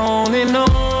goes on and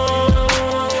on.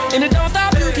 And it don't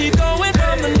stop, you keep going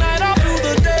from the night all through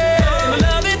the day. And I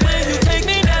love it when you take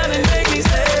me down and make me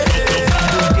stay.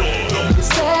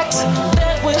 Sex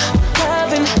that we're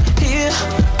having here,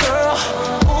 girl.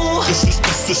 Ooh.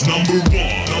 This is number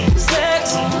one.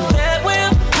 Sex that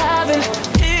we're having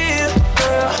here,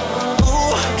 girl.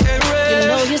 Ooh. You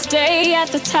know you stay at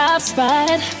the top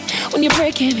spot when you're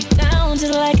breaking me down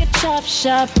just like a chop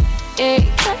shop. Yeah,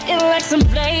 cut it like some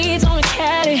blades on a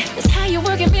caddy. That's how you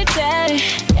working me, daddy.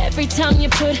 Every time you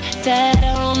put that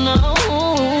on,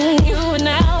 you are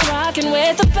now rocking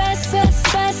with the best.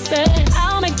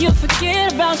 I'll make you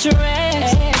forget about your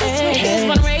ex. This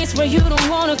one race where you don't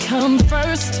wanna come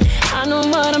first. I know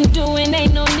what I'm doing,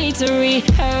 ain't no need to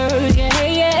rehearse.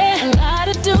 Yeah. A lot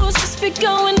of dudes just be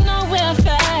going nowhere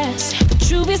fast, but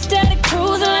you be steady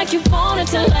cruising like you want it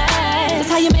to last. That's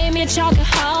how you made me a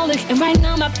chocoholic, and right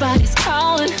now my body's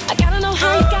calling. I gotta know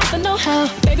how you got the know-how.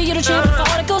 Baby, you're the champ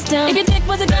before it goes down. If your dick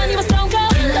was a gun, you was stone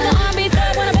cold. Let the arm beat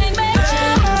that when I bang bang.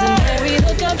 Legendary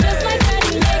hook up just like that,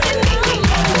 you make it move.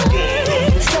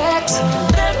 Sex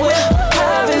that we're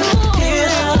having here,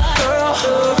 girl.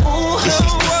 Ooh. This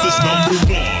is number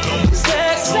one.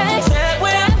 Sex that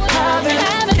we're having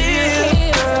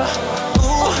here, girl.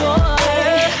 Ooh.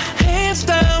 Hands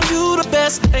down, you the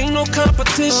best. Ain't no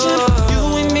competition. You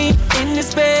and me in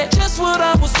this bed, just what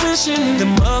I was wishing.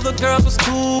 Them other girls was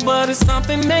cool, but it's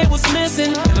something they was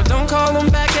missing. And I don't call them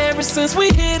back ever since we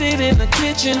hit it in the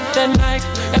kitchen that night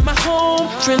at my home.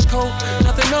 Trench coat,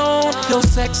 nothing on. Your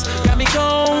sex got me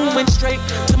gone, went straight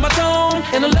to my dome,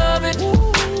 and I love it.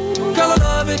 Girl, I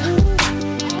love it.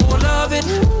 Oh, I love it.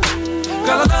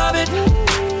 Girl, I love it.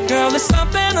 Girl, there's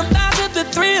something about it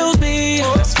that thrills me.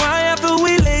 That's why after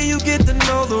we lay, you get to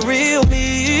know the real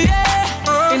me.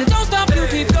 Yeah. And it don't stop, you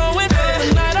keep going from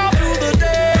the night all through the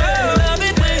day. I love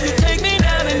it when you take me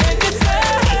down and make me say,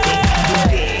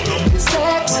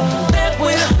 sex that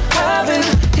we're having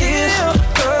here,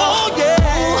 girl. Oh yeah.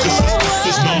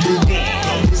 This is number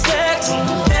one. Sex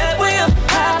that we're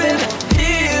having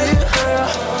here, girl.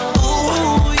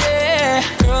 Ooh yeah.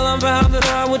 Girl, I vowed that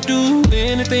I would do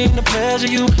anything to pleasure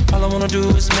you. All I wanna do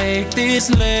is make this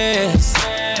last.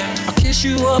 I'll kiss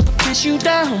you up, I'll kiss you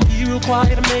down. Be real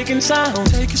quiet, I'm making sound.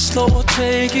 Take it slow or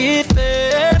take it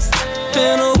fast.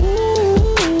 And a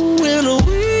ooh, and a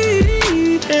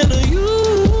we, and a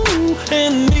you,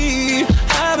 and me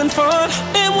having fun.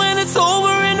 And when it's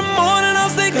over in the morning, I'll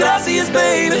say gracias,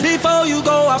 baby. Before you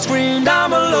go, I'll scream down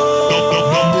below.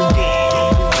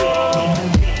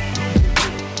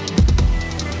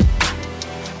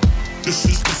 This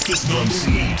is from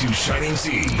sea to shining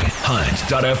sea.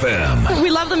 Hunt.fm. We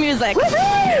love the music.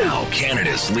 Now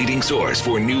Canada's leading source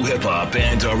for new hip hop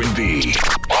and R&B.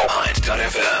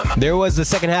 Hunt.fm. There was the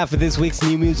second half of this week's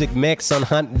new music mix on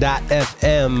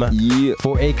Hunt.fm. Yeah.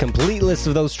 For a complete list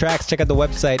of those tracks, check out the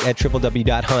website at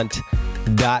www.hunt.fm.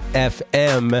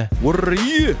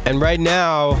 And right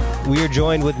now, we are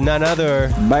joined with none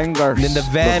other Vanguards. than the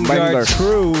Vanguards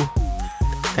crew.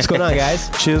 What's going on, guys?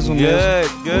 Chisholm.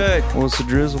 Good. What's the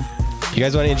drizzle? You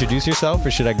guys want to introduce yourself,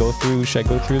 or should I go through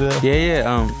the...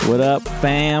 Yeah. What up,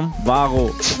 fam?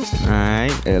 Vago.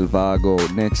 Alright. El Vago.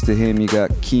 Next to him, you got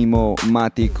Chemo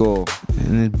Matico.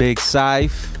 And then Big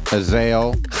Scythe.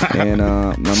 Azale. And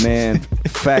my man,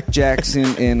 Fact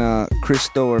Jackson and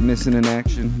Christo are missing in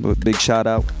action. But big shout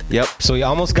out. Yep. So we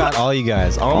almost got all you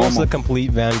guys. Almost the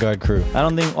complete Vanguard crew. I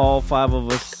don't think all 5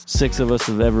 of us, 6 of us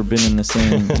have ever been in the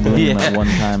same room at one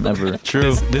time ever.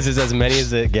 True. This is as many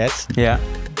as it gets. Yeah.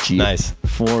 Nice.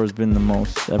 4 has been the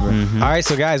most ever. All right,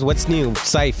 so guys, what's new?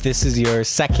 Syph, this is your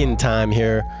second time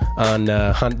here on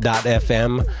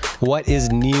Hunt.fm. What is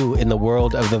new in the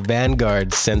world of the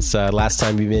Vanguards since last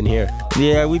time you've been here?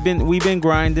 Yeah, we've been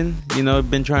grinding. You know,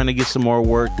 been trying to get some more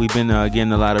work. We've been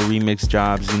getting a lot of remix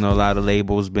jobs. You know, a lot of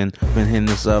labels been hitting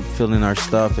us up, filling our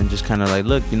stuff, and just kind of like,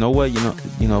 look, you know what,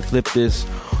 you know, flip this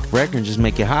record and just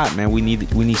make it hot, man. We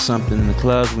need something in the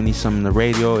clubs. We need something in the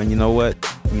radio, and you know what?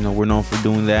 You know, we're known for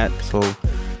doing that, so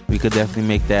we could definitely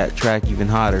make that track even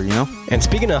hotter, you know? And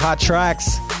speaking of hot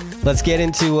tracks, let's get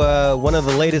into one of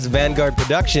the latest Vanguard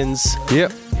productions.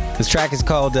 Yep. This track is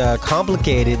called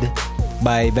Complicated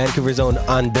by Vancouver's own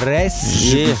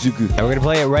Andres. Yeah. And we're going to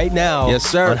play it right now. Yes,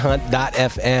 sir. On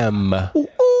Hunt.fm.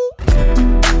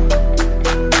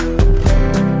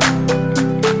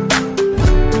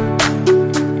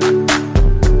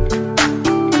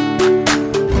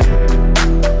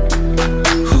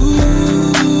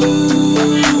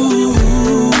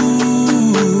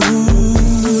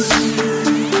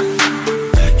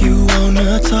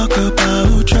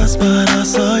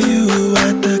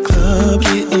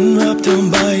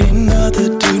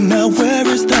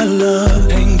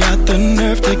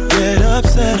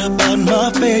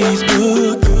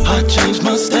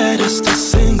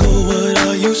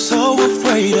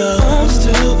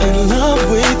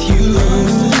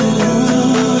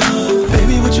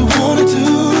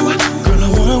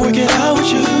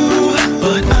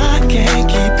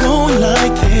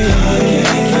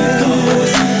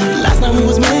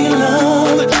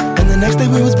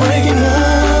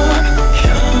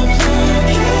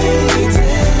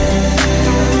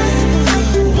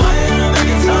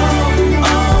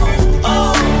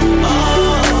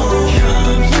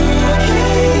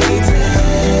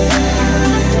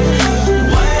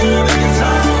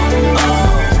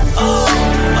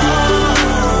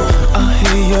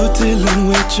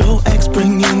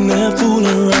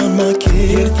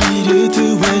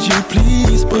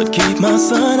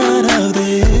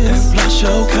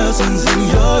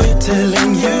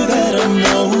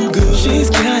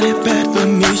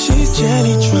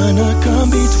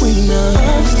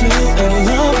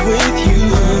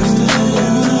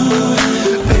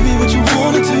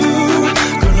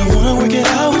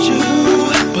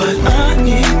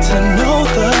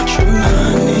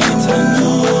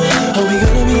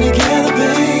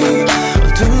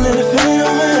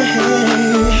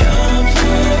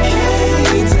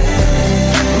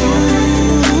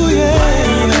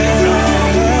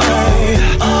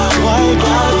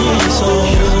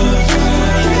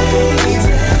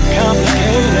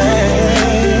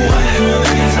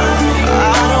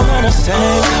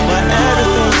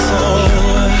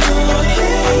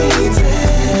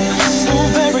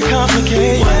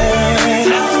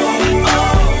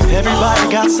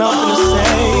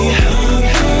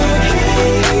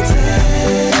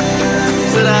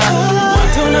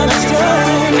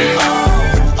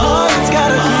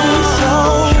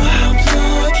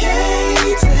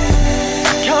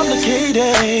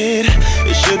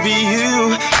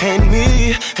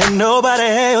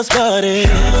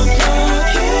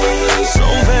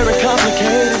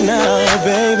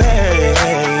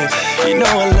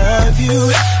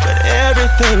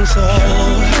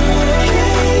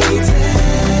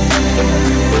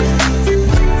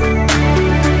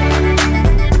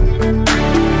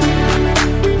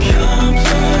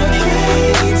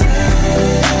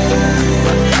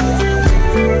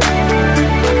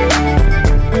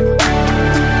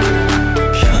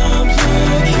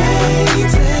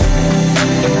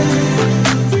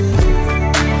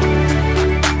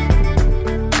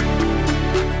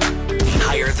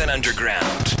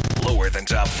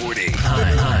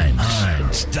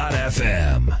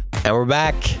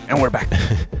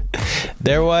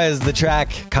 There was the track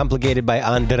Complicated by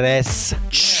Andres,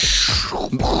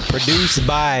 produced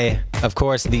by, of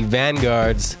course, the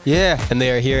Vanguards. Yeah. And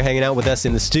they are here hanging out with us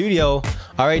in the studio.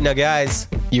 All right, now guys,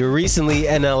 you were recently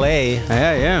in LA.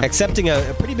 Yeah. Accepting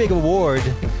a pretty big award.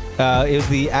 It was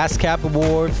the ASCAP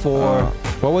award for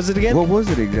what was it again? What was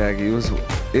it exactly? It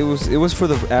was for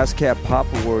the ASCAP Pop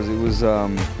Awards. It was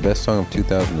best song of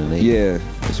 2008. Yeah,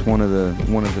 it's one of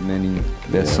the many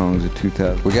best songs of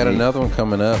 2008. We got another one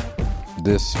coming up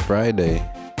this Friday,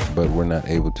 but we're not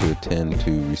able to attend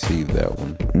to receive that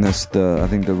one. And that's I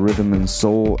think the Rhythm and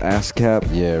Soul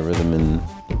ASCAP. Yeah, Rhythm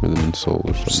and Soul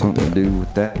or something like to do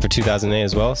with that. For 2008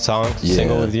 as well,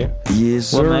 single of the year. Yes,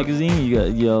 sir. What magazine you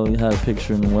had a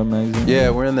picture in what magazine? Yeah,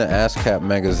 we're in the ASCAP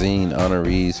magazine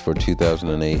honorees for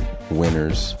 2008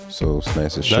 winners. So it's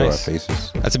nice to show our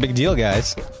faces. That's a big deal,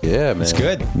 guys. Yeah, man. It's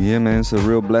good. Yeah, man. It's a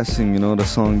real blessing. You know, the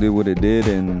song did what it did,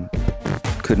 and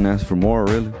couldn't ask for more,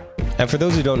 really. And for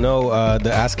those who don't know, the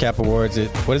ASCAP Awards,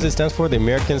 what does it stand for? The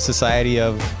American Society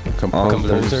of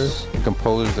Composers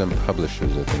and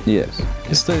Publishers, I think. Yes.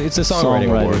 It's a songwriting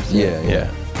award.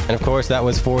 Yeah. And of course, that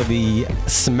was for the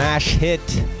smash hit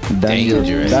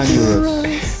Dangerous.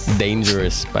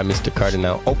 Dangerous by Mr.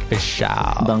 Cardinal Official.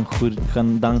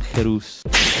 Dangerous.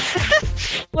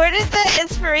 Where did the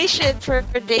inspiration for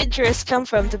Dangerous come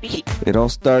from to be? It all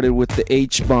started with the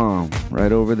H-bomb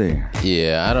right over there.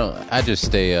 Yeah, I just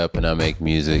stay up and I make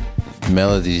music.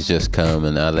 Melodies just come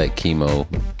and I let Chemo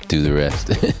do the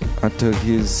rest. I took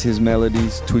his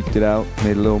melodies, tweaked it out,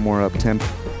 made it a little more up-tempo.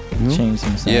 Change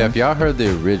some sound. Yeah, if y'all heard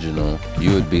the original,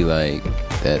 you would be like,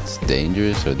 that's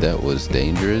dangerous or that was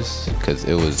dangerous, because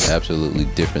it was absolutely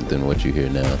different than what you hear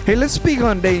now. Hey, let's speak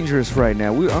on Dangerous right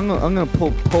now. I'm gonna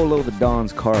pull Polo the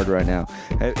Don's card right now.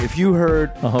 If you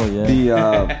heard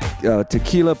the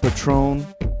Tequila Patron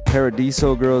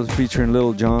Paradiso Girls featuring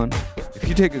Lil Jon, if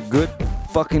you take a good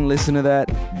fucking listen to that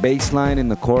bass line in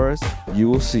the chorus, you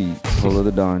will see Polo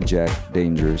the Don Jack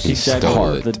Dangerous. He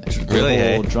stole it.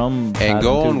 The whole drum and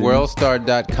go on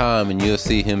worldstar.com and you'll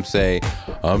see him say,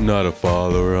 I'm not a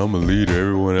follower, I'm a leader,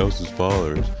 everyone else is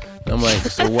followers. And I'm like,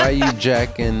 so why are you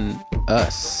jacking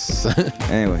us?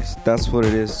 Anyways, that's what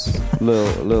it is.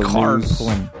 Little card news,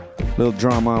 pulling. little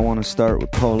drama I want to start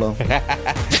with Polo. Being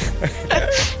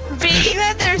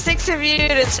that there's 6 of you,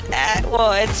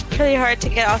 it's pretty hard to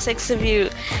get all 6 of you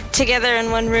together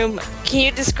in one room. Can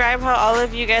you describe how all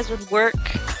of you guys would work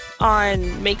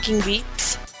on making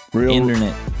beats?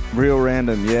 Real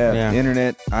random, yeah.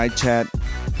 Internet, iChat.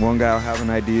 One guy will have an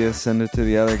idea, send it to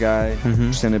the other guy,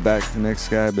 send it back to the next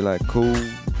guy, be like, cool.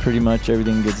 Pretty much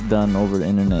everything gets done over the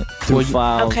internet. Through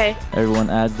files, everyone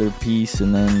adds their piece,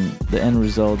 and then the end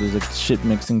result is a shit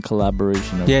mixing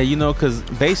collaboration. Yeah, because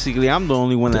basically I'm the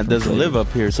only one that doesn't live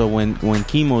up here. So when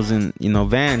Chemo's in,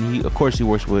 Van, he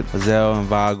works with Hazel and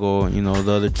Vago,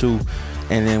 the other two.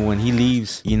 And then when he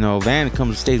leaves, Van comes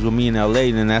and stays with me in LA,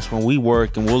 and then that's when we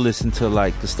work and we'll listen to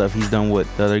like the stuff he's done with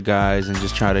the other guys and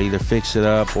just try to either fix it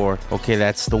up or, okay,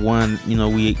 that's the one,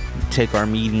 we take our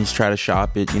meetings, try to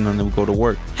shop it, and then we go to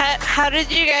work. How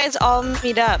did you guys all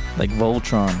meet up? Like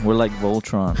Voltron. We're like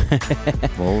Voltron.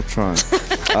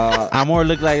 Voltron. I more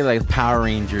look like Power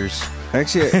Rangers.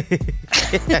 Actually,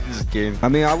 just kidding. I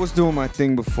mean, I was doing my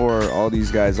thing before all these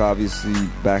guys, obviously,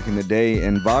 back in the day.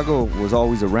 And Vago was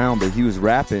always around, but he was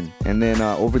rapping. And then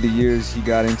over the years, he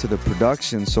got into the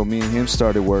production. So me and him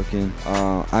started working.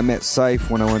 I met Syph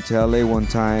when I went to LA one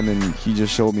time, and he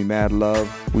just showed me mad love.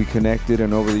 We connected,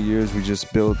 and over the years, we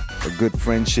just built a good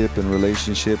friendship and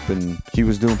relationship. And he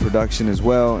was doing production as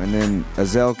well. And then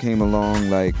Azel came along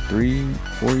like 4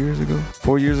 years ago.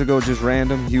 4 years ago, just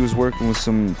random. He was working with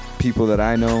some people that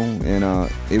I know, and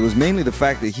it was mainly the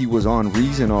fact that he was on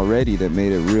Reason already that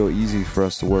made it real easy for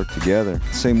us to work together.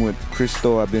 Same with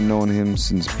Cristo. I've been knowing him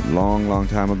since long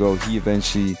time ago. He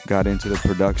eventually got into the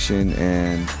production,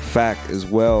 and Fact as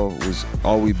well was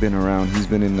always been around. He's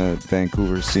been in the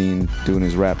Vancouver scene doing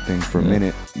his rap thing for a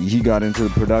minute. He got into the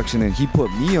production, and he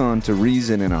put me on to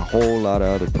Reason and a whole lot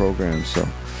of other programs. So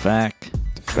Fact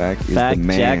is the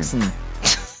man. Jackson.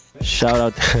 Shout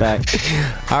out to Fact.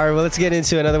 All right, well, let's get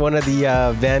into another one of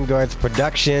the Vanguards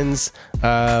productions. What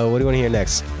do you want to hear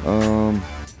next?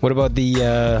 What about the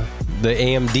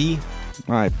AMD?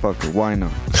 All right, fuck it. Why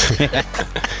not?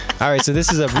 All right, so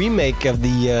this is a remake of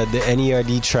the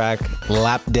NERD track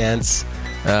Lap Dance,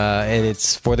 and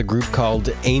it's for the group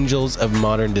called Angels of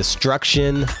Modern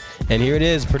Destruction. And here it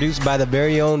is, produced by the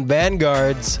very own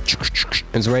Vanguards.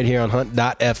 It's right here on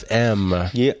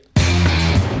Hunt.fm. Yeah.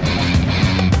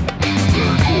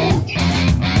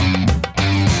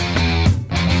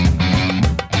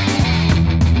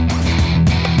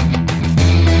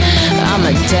 I'm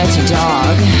a dirty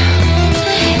dog.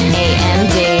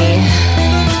 AMD.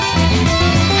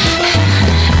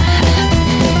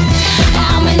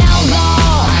 I'm an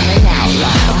outlaw.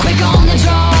 Quick on the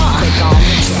draw.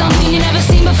 Something you never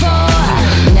seen before.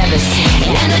 Never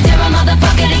seen. And a terror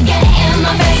motherfucker to get in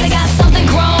my face. I got something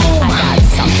chrome.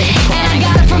 And I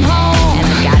got it from home.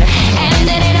 And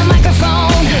it ain't a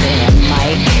microphone.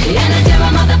 And a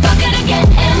terror motherfucker to get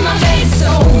in my face.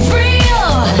 So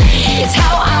real. It's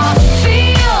how I feel.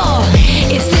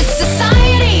 Is this a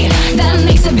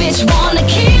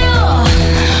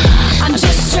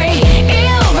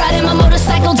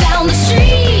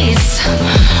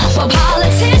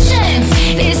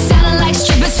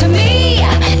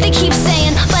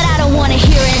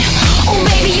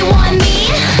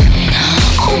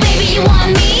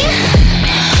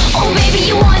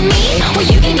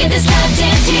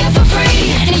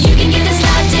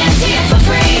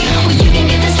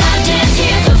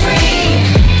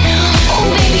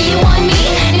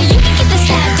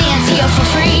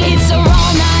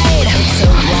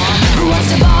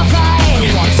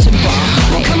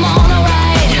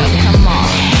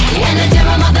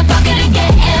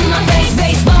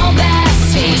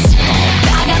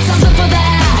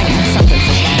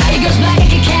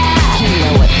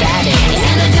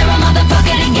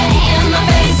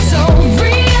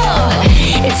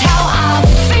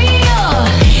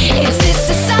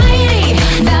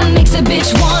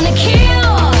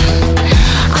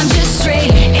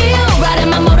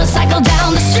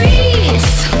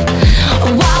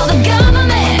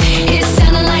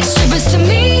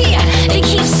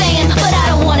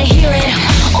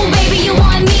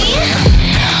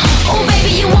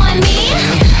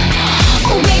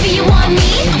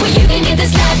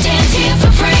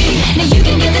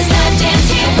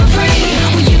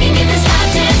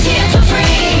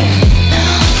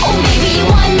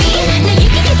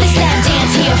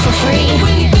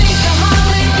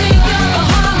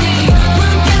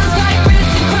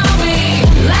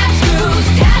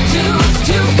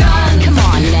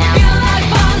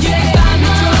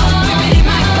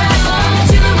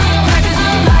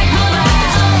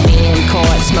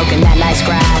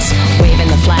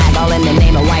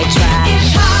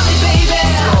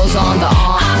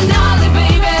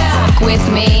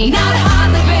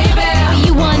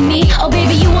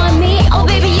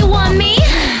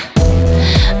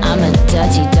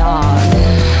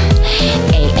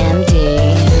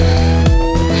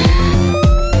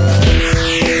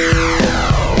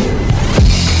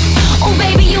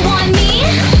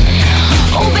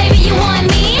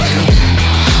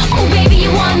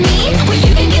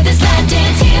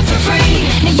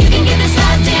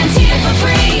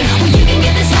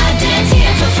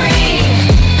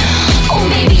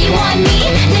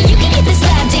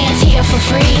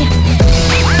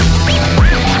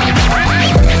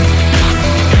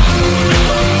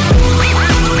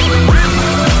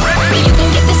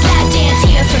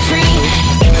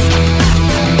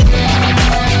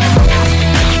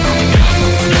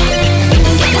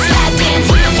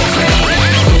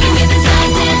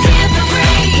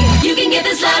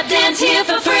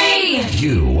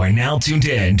are now tuned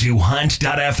in to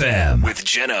Hunt.fm with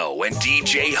Jeno and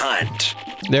DJ Hunt.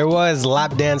 There was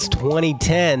Lap Dance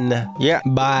 2010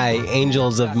 by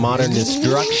Angels of Modern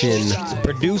Destruction,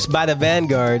 produced by the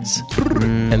Vanguards,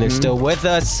 and they're still with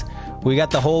us. We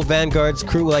got the whole Vanguards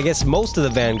crew, well, I guess most of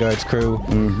the Vanguards crew.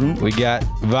 We got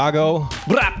Vago,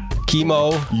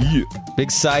 Chemo, Big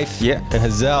Syph, and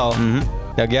Hazel.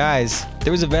 Now, guys,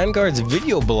 there was a Vanguards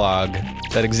video blog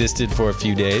that existed for a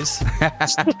few days.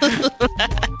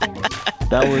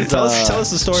 That was tell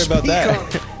us the story about that.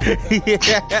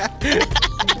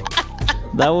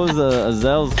 That was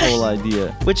Azel's whole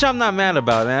idea, which I'm not mad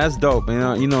about, man. That's dope.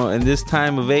 You know, in this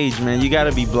time of age, man, you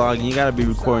gotta be blogging, you gotta be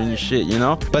recording your shit. You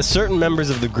know, but certain members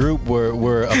of the group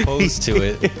were opposed to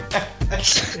it.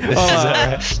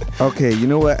 Okay, you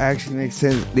know what actually makes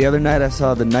sense? The other night I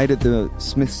saw the Night at the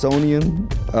Smithsonian,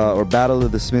 or Battle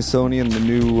of the Smithsonian, the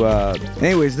new...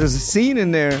 Anyways, there's a scene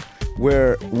in there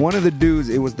where one of the dudes,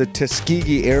 it was the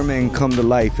Tuskegee Airmen come to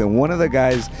life, and one of the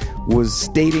guys was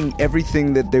stating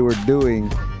everything that they were doing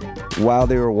while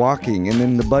they were walking, and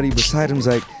then the buddy beside him's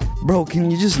like, bro, can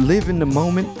you just live in the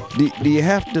moment? Do you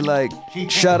have to, like,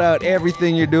 shut out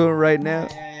everything you're doing right now?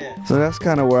 So that's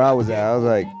kind of where I was at. I was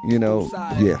like,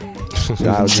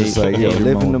 I was just like,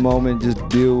 live in the moment, just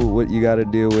deal with what you got to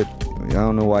deal with. I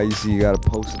don't know why you got to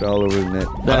post it all over the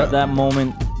net. That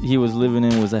moment he was living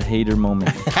in was a hater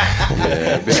moment.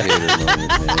 Yeah, a big hater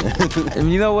moment, man.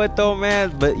 And you know what, though,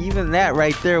 man? But even that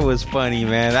right there was funny,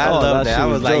 man. I love that. I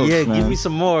was like, jokes, man. Give me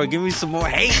some more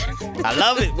hate. I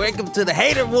love it. Welcome to the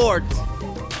hater ward.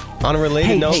 On a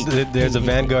related note, there's a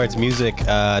Vanguard's Music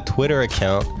Twitter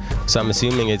account, so I'm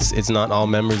assuming it's not all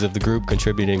members of the group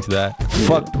contributing to that.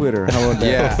 Fuck Twitter. How about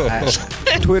that?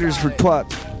 Yeah. Twitter's for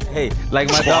twat. Hey, like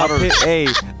my dog,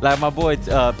 like my boy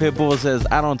Pitbull says,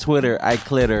 I don't Twitter, I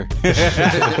clitter.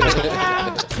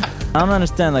 I don't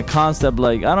understand the concept.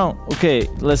 Like, okay,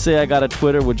 let's say I got a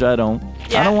Twitter, which I don't.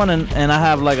 Yeah. I don't want to, and I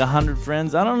have like 100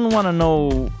 friends. I don't want to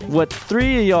know what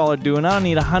 3 of y'all are doing. I don't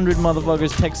need 100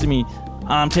 motherfuckers texting me,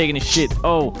 I'm taking a shit.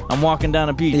 Oh, I'm walking down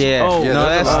a beach. Yeah. Oh, no,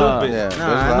 that's stupid.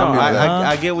 I know.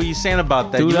 I get what you're saying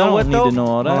about that. Dude, you know what, though? Need to know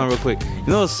all that. Hold on real quick. You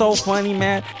know what's so funny,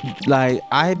 man? Like,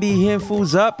 I be hitting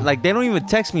fools up. Like, they don't even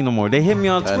text me no more. They hit me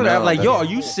on Twitter. I'm like, yo, are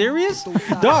you serious?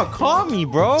 Dog, call me,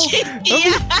 bro.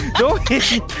 Don't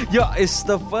hit me. Yo, it's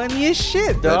the funniest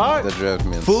shit, dog. That drives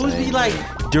me insane. Fools be like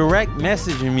direct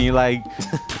messaging me like,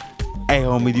 hey,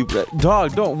 homie,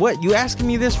 dog, don't, what? You asking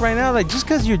me this right now? Like, just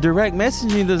because you're direct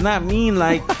messaging does not mean,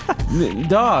 like,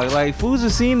 dog, like, fools are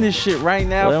seeing this shit right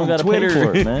now from Twitter. They don't gotta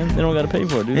pay for it, man. They don't gotta pay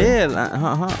for it, dude. Yeah,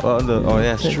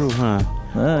 that's true, huh?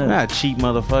 Not cheap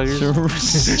motherfuckers.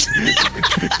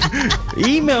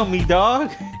 Email me,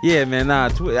 dog. Yeah, man, I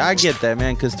get that,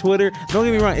 man, because Twitter, don't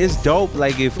get me wrong, it's dope,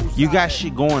 like, if you got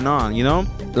shit going on, you know?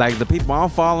 Like, the people I'm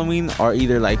following are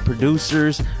either, like,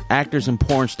 producers, actors, and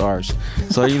porn stars.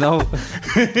 So, you know,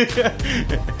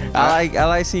 I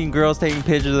like seeing girls taking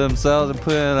pictures of themselves and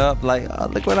putting it up, like, oh,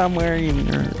 look what I'm wearing,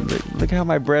 or look how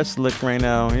my breasts look right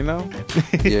now, you know?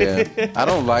 Yeah, I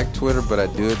don't like Twitter, but I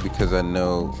do it because I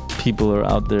know people are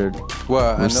out there.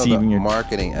 Well, I know the your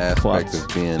marketing aspect of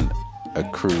being a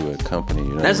crew, a company.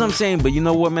 You know That's what I'm saying. But you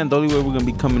know what, man? The only way we're gonna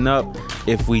be coming up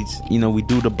if we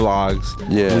do the blogs,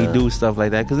 we do stuff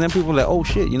like that. Because then people are like, oh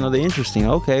shit, they're interesting.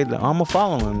 Okay, I'm gonna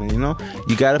follow them. You know,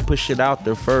 you gotta push it out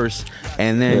there first,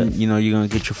 and then you're gonna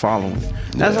get your following.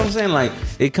 That's what I'm saying. Like,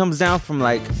 it comes down from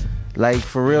like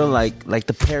for real, like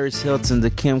the Paris Hilton, the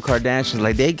Kim Kardashians,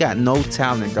 like they got no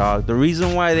talent, dog. The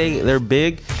reason why they're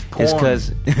big is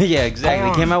because yeah,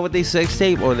 exactly. They came out with their sex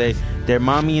tape, or their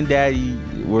mommy and daddy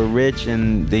were rich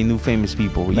and they knew famous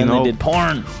people. They did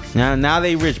porn. Now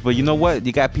they rich, but you know what?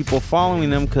 You got people following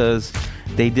them because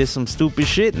they did some stupid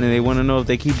shit, and they want to know if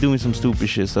they keep doing some stupid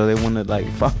shit. So they want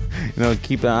to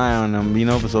keep an eye on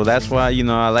them. So that's why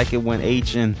I like it when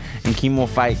H and Chemo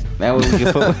fight. That way we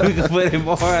can put it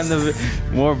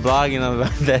more blogging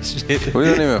about that shit. We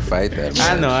don't even fight that,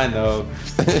 man. I know.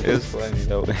 It's funny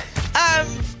though.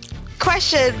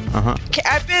 Question.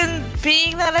 I've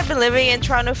been living in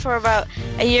Toronto for about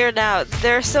a year now.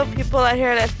 There are still people out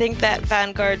here that think that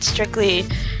Vanguard strictly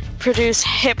produce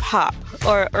hip hop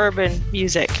or urban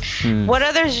music. What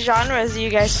other genres do you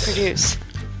guys produce?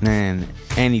 Man,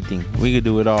 anything. We could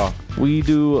do it all. We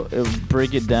do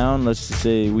break it down. Let's just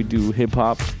say we do hip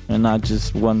hop, and not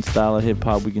just one style of hip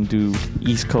hop. We can do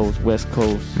East Coast, West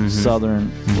Coast,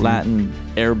 Southern, Latin,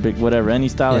 Arabic, whatever, any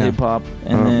style of hip hop.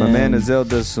 And then my man Azel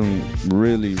does some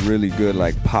really, really good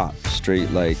like pop, straight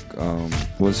like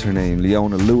what's her name,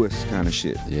 Leona Lewis kind of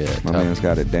shit. Yeah, my man's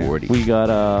got it down. We got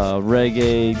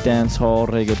reggae, dancehall,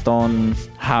 reggaeton,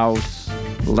 house,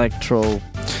 electro.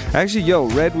 Actually, yo,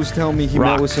 Red was telling me he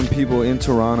Rock. met with some people in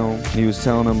Toronto. He was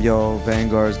telling them, yo,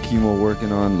 Vanguards, Chemo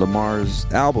working on Lamar's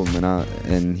album.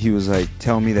 And he was like,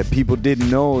 telling me that people didn't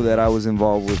know that I was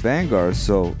involved with Vanguards.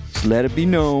 So just let it be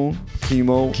known.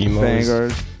 Chemo's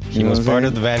Vanguards. Chemo's part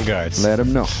of the Vanguards. Let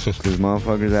them know. Because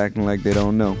motherfuckers acting like they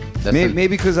don't know. Maybe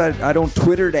because I don't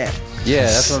Twitter that. Yeah,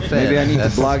 that's what I'm saying. Maybe I need to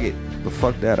blog it. But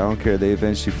fuck that. I don't care. They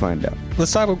eventually find out.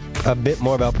 Let's talk a bit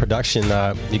more about production.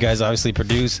 You guys obviously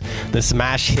produce the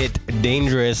smash hit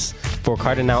Dangerous for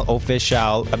Cardinal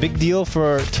Official. A big deal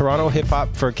for Toronto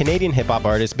hip-hop, for Canadian hip-hop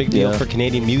artists. Big deal for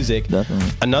Canadian music.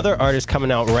 Definitely. Another artist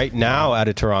coming out right now out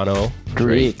of Toronto.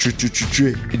 Drake.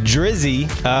 Drizzy.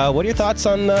 What are your thoughts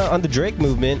on the Drake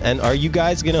movement? And are you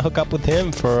guys going to hook up with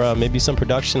him for maybe some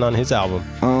production on his album?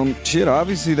 Shit,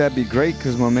 obviously that'd be great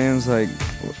because my man's like,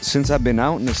 since I've been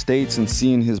out in the States and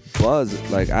seeing his buzz,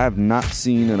 like I have not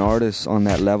seen an artist on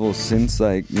that level since,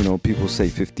 like, you know, people say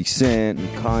 50 Cent and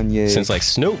Kanye. Since like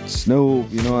Snoop,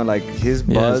 you know, like his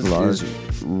buzz is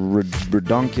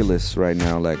redonkulous right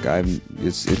now. Like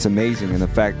it's amazing, and the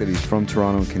fact that he's from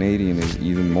Toronto and Canadian is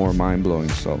even more mind blowing.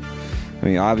 So, I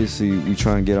mean, obviously we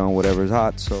try and get on whatever's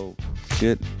hot. So,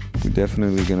 shit. We're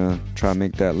definitely gonna try and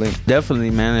make that link. Definitely,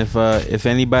 man. If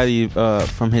anybody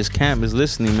from his camp is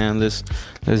listening, man, let's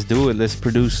do it. Let's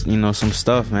produce, you know, some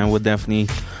stuff, man. We'll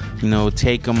definitely, you know,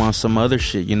 take him on some other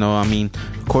shit. You know, I mean,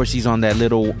 of course he's on that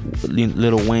little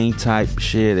Wayne type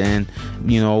shit, and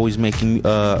you know, always making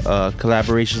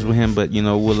collaborations with him. But you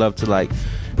know, we'd love to like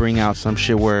bring out some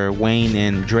shit where Wayne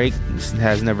and Drake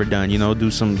has never done. You know, do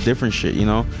some different shit. You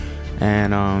know,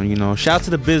 and you know, shout out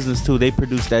to the business too. They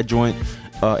produced that joint.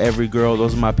 Every Girl,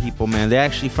 those are my people, man. They're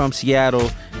actually from Seattle.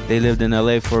 They lived in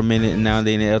LA for a minute, and now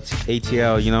they're in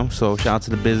ATL, you know. So shout out to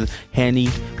the business. Henny,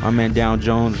 my man Down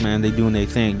Jones, man, they doing their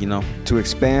thing, you know. To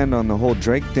expand on the whole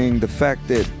Drake thing, the fact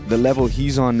that the level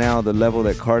he's on now, the level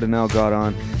that Cardinal got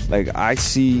on, like I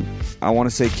want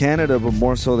to say Canada, but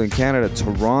more so than Canada,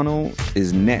 Toronto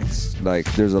is next. Like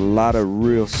there's a lot of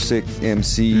real sick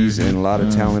MCs and a lot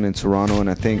of talent in Toronto,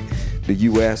 and I think the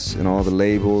US and all the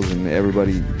labels and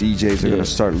everybody, DJs are going to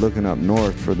start looking up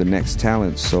north for the next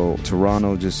talent. So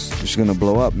Toronto just going to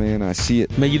blow up, man. I see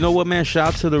it. Man, you know what, man?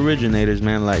 Shout out to the originators,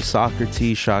 man, like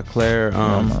Socrates, Chaclair,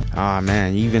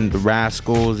 man, even the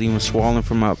Rascals, even Swollen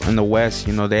from up in the West,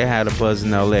 you know, they had a buzz in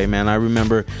LA, man. I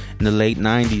remember in the late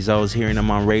 90s, I was hearing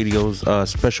them on radios,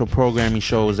 special programming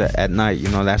shows at night. You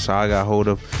know, that's how I got hold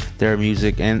of their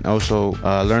music and also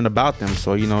learned about them.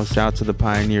 So, you know, shout out to the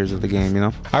pioneers of the game, you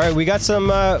know. All right, we got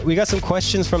some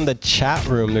questions from the chat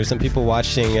room. There's some people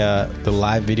watching the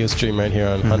live video stream right here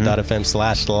on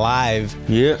hunt.fm/live.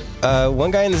 Yeah.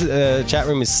 One guy in the chat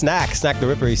room is Snack the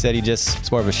Ripper. He said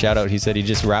it's more of a shout out. He said he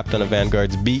just rapped on a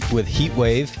Vanguards beat with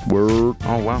Heatwave. Word.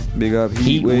 Oh wow. Big up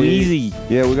Heatwave.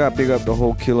 Yeah, we got big up the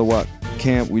whole Kilowatt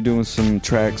camp. We doing some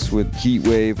tracks with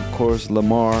Heatwave, of course,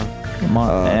 Lamar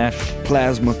Ash,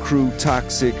 Plasma Crew,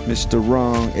 Toxic, Mr.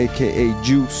 Wrong, aka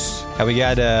Juice. And we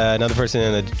got another person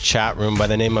in the chat room by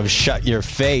the name of Shut Your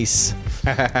Face.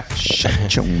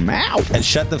 Shut your mouth. And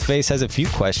Shut the Face has a few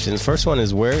questions. First one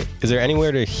is there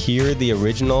anywhere to hear the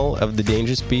original of the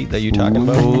Dangerous beat that you're talking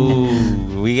about?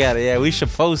 Ooh, we should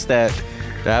post that.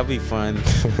 That'd be fun.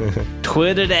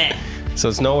 Twitter that. So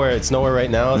it's nowhere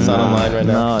right now. It's not online right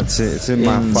now. No, it's in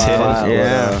my file.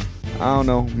 Yeah. I don't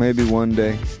know. Maybe one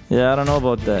day. Yeah, I don't know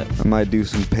about that. I might do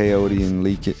some peyote and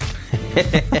leak it.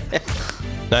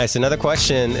 Nice. Another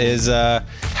question is,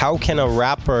 how can a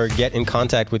rapper get in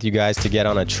contact with you guys to get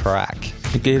on a track?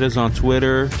 You can hit us on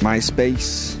Twitter,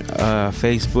 MySpace,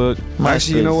 Facebook.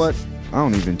 Actually, you know what? I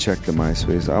don't even check the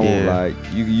MySpace. I won't lie.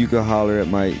 You can holler at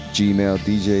my Gmail,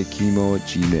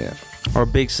 djchemo@gmail. Or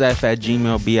BigSyph at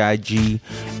Gmail,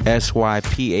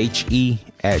 BIGSYPHE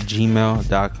at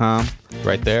gmail.com.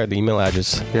 Right there, the email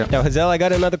address. Yeah. Now, Hazel, I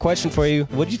got another question for you.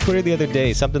 What did you Twitter the other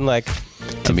day? Something like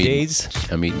I'm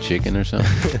eating chicken or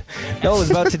something. No, it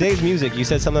was about today's music. You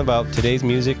said something about today's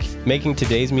music. Making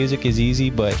today's music is easy,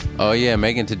 but... Oh, yeah,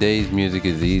 making today's music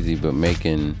is easy, but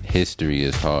making history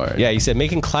is hard. Yeah, you said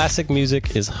making classic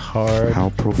music is hard.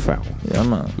 How profound. Yeah,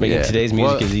 man. Making today's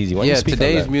music is easy. Why don't you speak on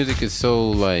today's that? music is so,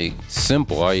 like,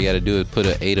 simple. All you got to do is put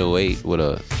an 808 with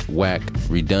a whack,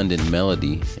 redundant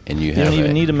melody, and you have don't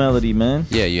even need a melody, man.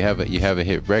 Yeah, you have a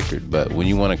hit record, but when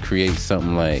you want to create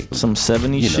something like... Some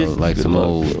 70s shit? Like some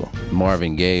old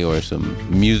Marvin Gaye or some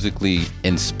musically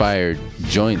inspired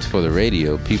joints for the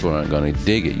radio, people aren't going to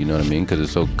dig it, you know what I mean? Because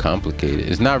it's so complicated.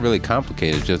 It's not really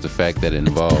complicated, it's just the fact that it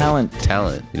involves talent,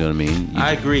 you know what I mean?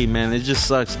 I agree, man. It just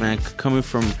sucks, man. Coming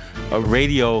from a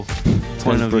radio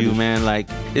point of view, man, like,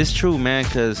 it's true, man,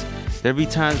 because there be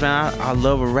times, man, I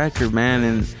love a record,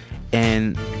 man,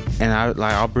 and and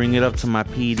I'll bring it up to my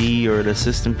PD or the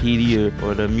assistant PD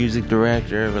or the music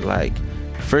director, but like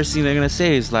first thing they're gonna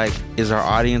say is like, is our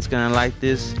audience gonna like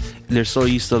this? They're so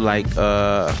used to like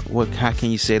how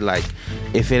can you say, like,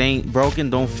 if it ain't broken,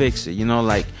 don't fix it, you know,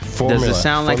 like Formula, does it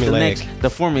sound like formulaic. the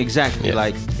formula? Exactly. Yeah.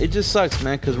 Like it just sucks,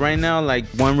 man, because right now like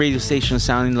one radio station is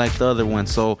sounding like the other one,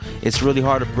 so it's really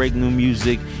hard to break new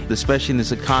music, especially in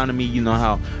this economy. You know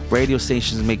how radio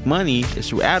stations make money is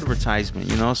through advertisement,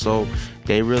 you know, so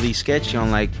they really sketchy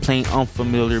on like playing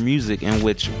unfamiliar music, in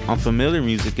which unfamiliar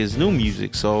music is new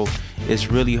music, so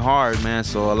it's really hard, man.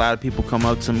 So a lot of people come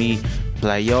up to me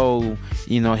like, yo,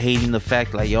 you know, hating the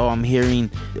fact like, yo, I'm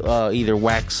hearing either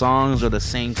whack songs or the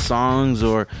same songs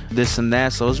or this and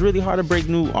that. So it's really hard to break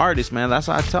new artists, man. That's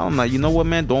why I tell them, like, you know what,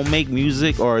 man, don't make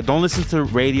music or don't listen to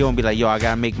radio and be like, yo, I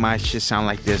gotta make my shit sound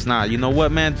like this. Nah, you know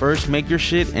what, man, first make your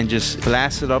shit and just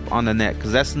blast it up on the net,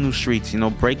 because that's the new streets, you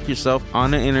know. Break yourself on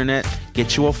the internet,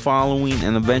 get you a following,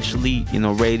 and eventually, you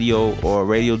know, radio or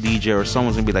radio DJ or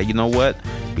someone's gonna be like, you know what,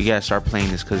 we gotta start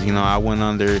playing this, because, you know, I went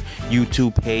on their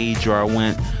YouTube page or I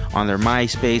went on their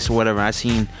MySpace or whatever, I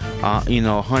seen you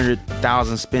know,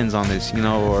 100,000 spins on this, you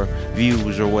know, or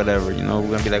views or whatever, you know.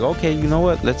 We're gonna be like, okay, you know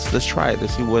what, let's try it,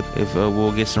 let's see what if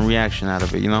we'll get some reaction out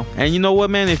of it, you know. And you know what,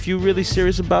 man, if you're really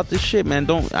serious about this shit, man,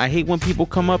 I hate when people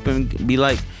come up and be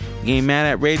like, getting mad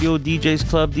at radio DJs,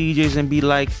 club DJs, and be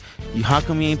like, how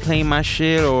come you ain't playing my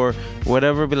shit or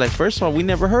whatever. Be like, first of all, we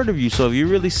never heard of you, so if you're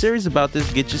really serious about this,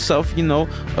 get yourself, you know,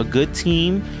 a good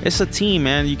team. It's a team,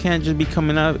 man. You can't just be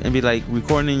coming up and be like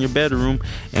recording in your bedroom,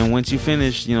 and once you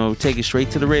finish, you know, take it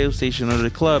straight to the radio station or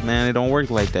the club, man. It don't work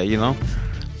like that, you know.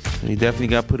 So you definitely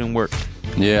got to put in work.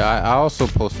 Yeah, I also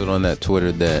posted on that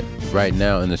Twitter that right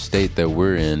now in the state that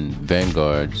we're in,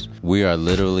 Vanguards, we are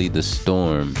literally the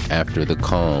storm after the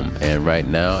calm. And right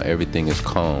now, everything is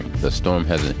calm. The storm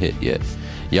hasn't hit yet.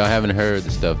 Y'all haven't heard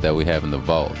the stuff that we have in the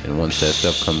vault. And once that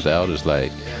stuff comes out, it's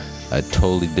like a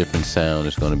totally different sound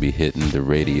is going to be hitting the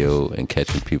radio and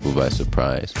catching people by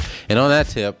surprise. And on that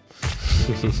tip,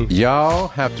 y'all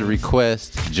have to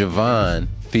request Javon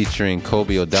featuring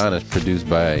Kobe O'Donis, produced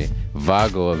by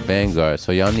Vago of Vanguard.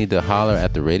 So y'all need to holler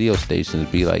at the radio stations,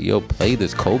 be like, yo, play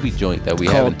this Kobe joint that we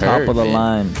haven't heard. Top of the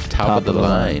line. Top of the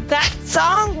line. That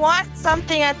song won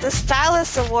something at the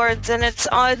Stylus Awards, and it's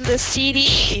on the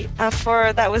CD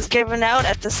that was given out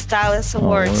at the Stylus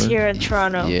Awards here in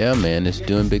Toronto. Yeah, man, it's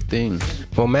doing big things.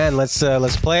 Well, man, let's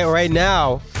play it right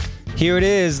now. Here it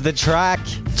is, the track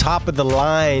Top of the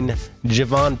Line,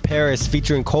 Javon Paris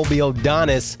featuring Colby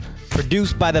O'Donis,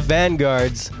 produced by the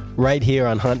Vanguards, right here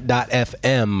on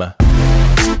Hunt.fm.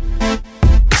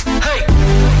 Hey!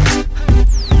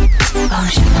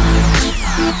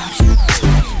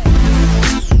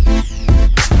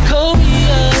 Kobe,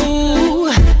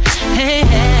 oh, hey,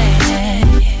 hey,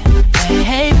 hey,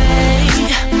 hey,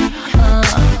 babe.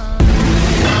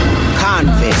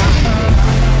 Convict.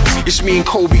 It's me and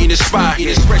Kobe in the spot.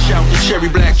 It's fresh out the cherry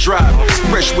black drop.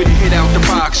 Fresh with a hit out the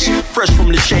box. Fresh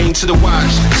from the chain to the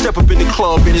watch. Step up in the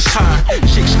club and it's hot.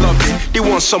 Chicks love it. They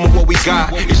want some of what we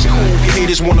got. It's cool if your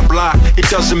haters wanna block. It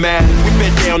doesn't matter. We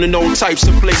been down in all types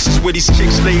of places where these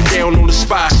chicks lay down on the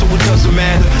spot. So it doesn't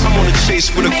matter. I'm on a chase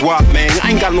for the guap, man.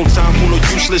 I ain't got no time for no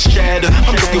useless chatter.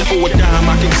 I'm looking for a dime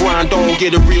I can grind on.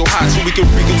 Get it real hot so we can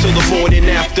freak until the morning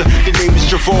after. The name is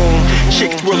Javon.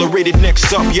 Chick Thriller rated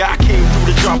next up. Yeah, I came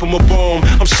through to drop him a bomb.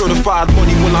 I'm certified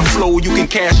money when I flow. You can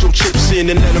cash your chips in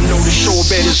and let them know the show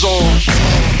bet is on.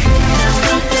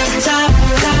 Top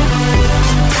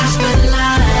of the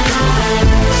line.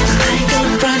 I ain't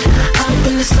gonna run up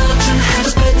in this club trying to have a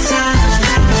good time.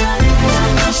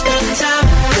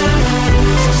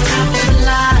 Top of the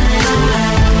line.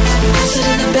 Sit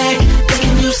in the back,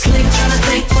 thinking you slick, trying to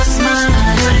take what's mine.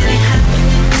 But it ain't happening.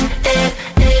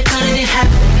 But it ain't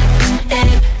happening.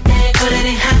 But it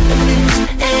ain't happening.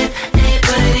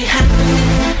 But it ain't happening.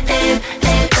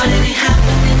 But it ain't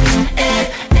happening.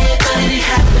 But it ain't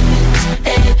happening.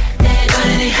 But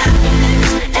it ain't happening.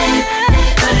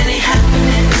 But it ain't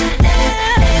happening.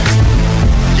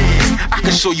 Yeah, I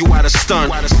can show you how to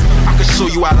stunt. I can show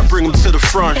you how to bring them to the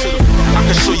front. I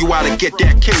can show you how to get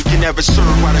that cake and never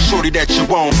serve by the shorty that you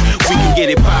want. We can get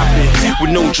it poppin'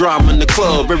 with no drama in the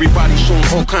club. Everybody showing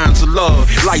all kinds of love.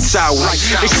 Lights out.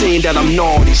 They saying that I'm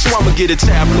naughty, so I'ma get a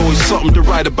tabloid, something to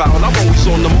write about. I'm always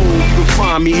on the move. You can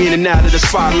find me in and out of the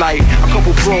spotlight. A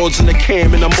couple broads in the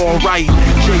cam and I'm alright.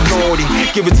 Jay Naughty,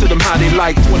 give it to them how they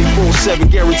like. 24/7,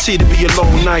 guaranteed to be a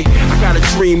long night. I got a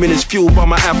dream and it's fueled by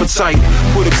my appetite.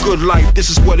 For the good life, this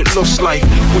is what it looks like.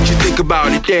 What you think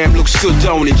about it? Damn, looks good,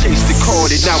 don't it? Chase the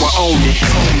card, now I own it.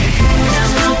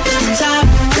 Top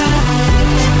of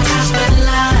the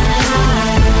line.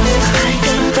 I ain't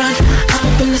gonna run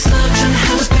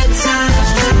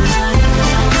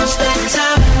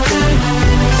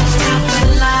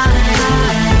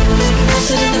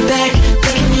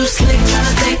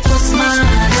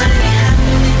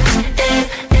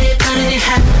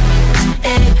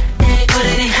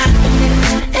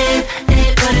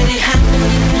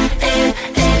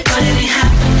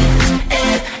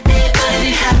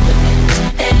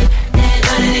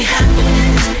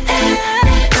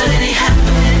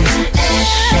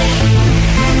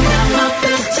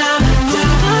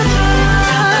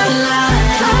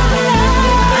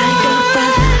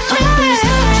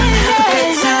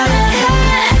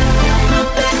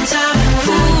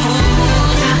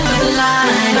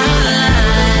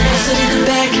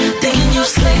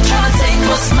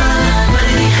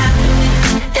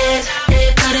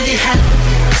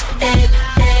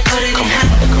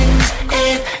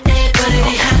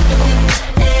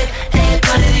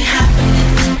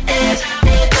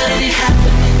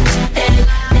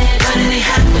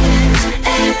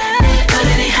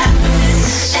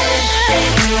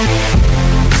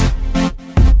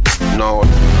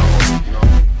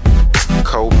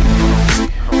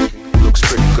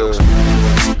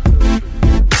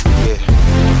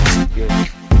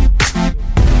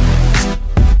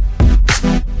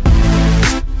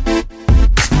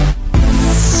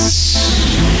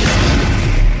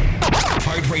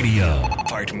Radio.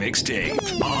 Part mixtape.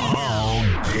 All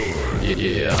good.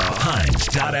 Yeah.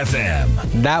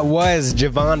 Hunt.fm. That was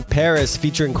Javon Paris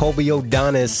featuring Colby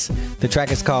O'Donis. The track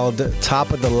is called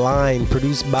Top of the Line,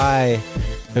 produced by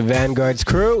the Vanguards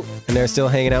crew. And they're still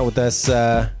hanging out with us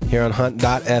here on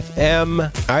Hunt.fm.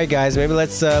 All right, guys, maybe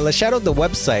let's shout out the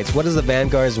websites. What is the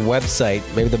Vanguards website?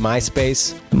 Maybe the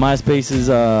MySpace? MySpace is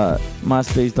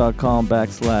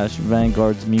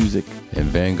myspace.com/Vanguards Music. And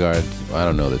Vanguards, I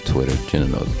don't know the Twitter. Jenna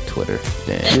knows the Twitter.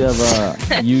 Damn. We have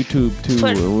YouTube too.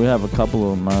 We have a couple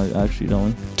of them actually, don't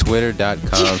we?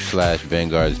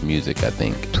 Twitter.com/Vanguards Music, I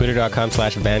think.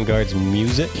 Twitter.com/Vanguards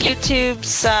Music.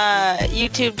 YouTube's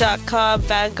youtube.com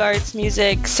Vanguards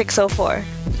Music 604.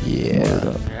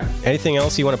 Yeah. Anything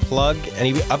else you want to plug?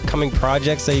 Any upcoming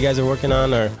projects that you guys are working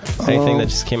on, or anything that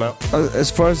just came out? As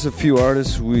far as a few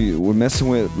artists we're messing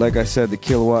with, like I said, the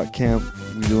Kilowatt Camp.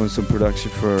 We're doing some production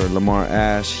for Lamar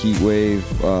Ash, Heatwave,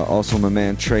 also my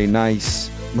man Trey Nice,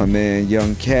 my man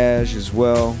Young Cash as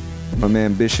well, my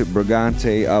man Bishop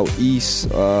Brigante out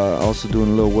east, also doing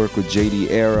a little work with JD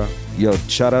Era. Yo,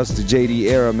 shout outs to JD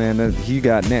Era, man. He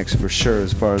got next for sure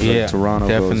as far as Toronto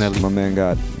goes. My man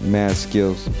got mad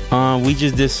skills. We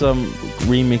just did some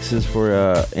remixes for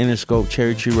Interscope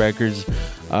Cherry Tree Records.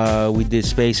 We did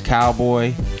Space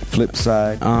Cowboy,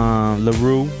 Flipside,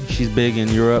 LaRue, she's big in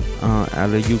Europe, out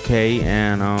of the UK,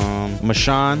 and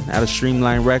Mashawn out of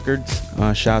Streamline Records.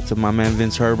 Shout out to my man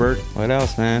Vince Herbert. What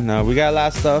else, man? We got a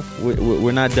lot of stuff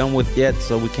we're not done with yet,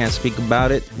 so we can't speak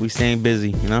about it. We staying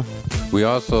busy, you know? We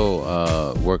also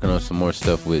working on some more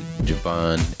stuff with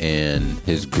Javon and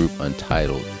his group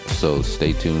Untitled. So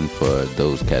stay tuned for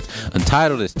those cats.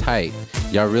 Untitled is tight.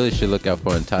 Y'all really should look out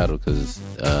for Untitled because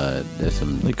there's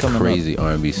some crazy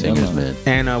R&B singers, man.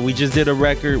 And we just did a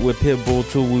record with Pitbull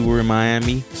too. We were in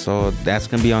Miami, so that's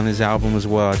gonna be on his album as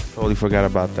well. I totally forgot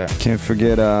about that. Can't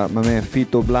forget my man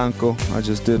Fito Blanco. I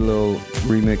just did a little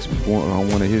remix on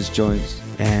one of his joints.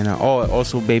 And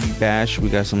also Baby Bash. We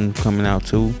got some coming out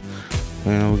too.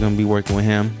 You know, we're gonna be working with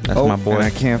him. That's my boy. And I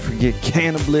can't forget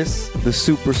Cannabis, the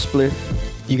Super Spliff.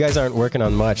 You guys aren't working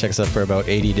on much except for about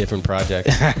 80 different projects.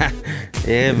 Yeah,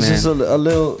 it's man. Just a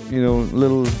little,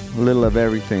 little of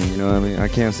everything. You know what I mean? I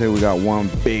can't say we got one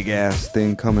big ass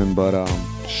thing coming, but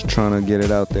just trying to get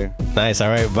it out there. Nice. All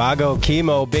right, Vago,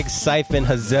 Chemo, Big Siphon,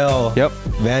 Hazel. Yep.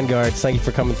 Vanguards. Thank you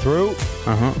for coming through.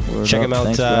 Check him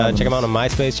out. Check him out on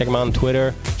MySpace. Check him out on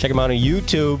Twitter. Check him out on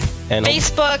YouTube and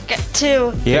Facebook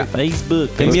too. Yeah, Facebook.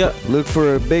 Hit me up. Look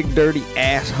for a big dirty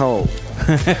asshole.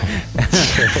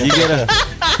 You get a.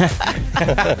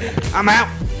 I'm out.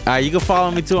 You can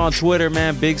follow me too on Twitter,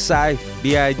 man. Big Syphe,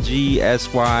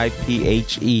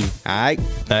 BIGSYPHE. All right.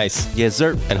 Nice. Yes,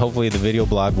 sir. And hopefully the video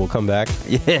blog will come back.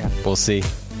 Yeah. We'll see.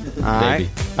 All right.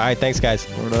 All right. Thanks, guys.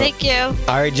 Thank you.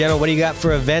 All right, Jenna, what do you got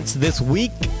for events this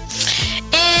week?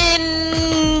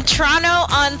 In Toronto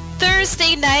on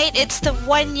Thursday night, it's the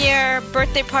 1-year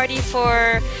birthday party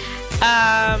for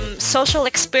Social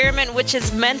Experiment, which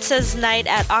is Mensa's night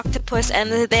at Octopus,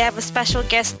 and they have a special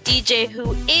guest DJ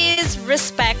who is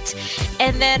Respect.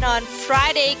 And then on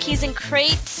Friday, Keys and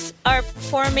Crates are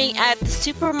performing at the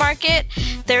supermarket.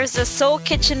 There's a Soul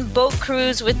Kitchen boat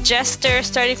cruise with Jester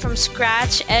starting from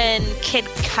scratch and Kid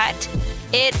Cut.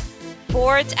 It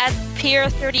boards at Pier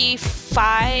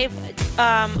 35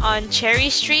 on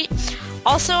Cherry Street.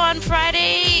 Also on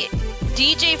Friday,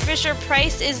 DJ Fisher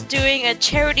Price is doing a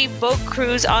charity boat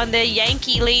cruise on the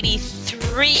Yankee Lady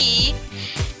 3.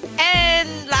 And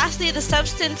lastly, the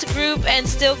Substance Group and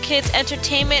Still Kids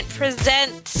Entertainment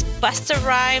presents Busta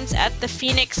Rhymes at the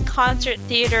Phoenix Concert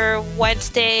Theater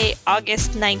Wednesday,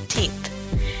 August 19th.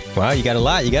 Wow, you got a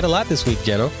lot. You got a lot this week,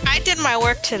 Jenna. I did my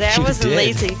work today. I wasn't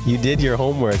lazy. You did your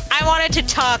homework. I wanted to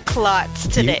talk lots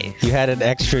today. You had an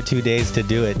extra 2 days to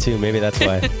do it, too. Maybe that's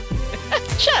why.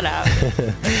 Shut up.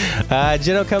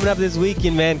 Jenna, coming up this week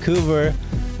in Vancouver,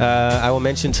 I will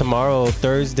mention tomorrow,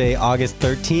 Thursday, August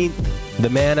 13th, the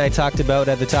man I talked about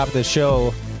at the top of the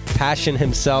show, Passion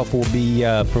himself, will be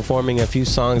performing a few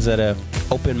songs at a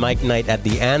open mic night at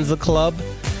the Anza Club.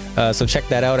 So check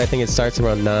that out. I think it starts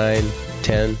around 9,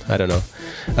 10, I don't know.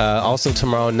 Also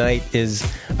tomorrow night is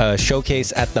a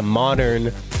showcase at the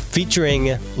Modern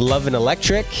featuring Love and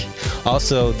Electric.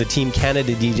 Also, the Team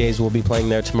Canada DJs will be playing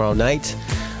there tomorrow night.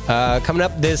 Coming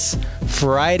up this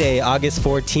Friday, August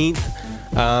 14th,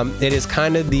 it is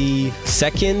kind of the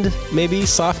second, maybe,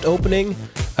 soft opening.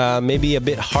 Maybe a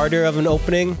bit harder of an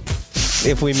opening,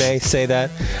 if we may say that,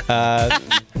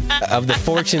 of the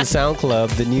Fortune Sound Club,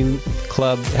 the new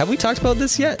club. Have we talked about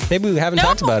this yet? Maybe we haven't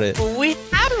talked about it. We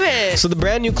haven't. So the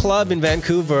brand new club in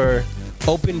Vancouver,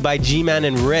 opened by G-Man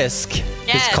and Risk.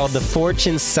 Yes. It's called the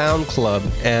Fortune Sound Club,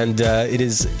 and it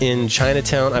is in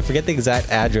Chinatown. I forget the exact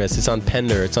address. It's on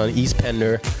Pender. It's on East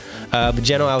Pender. But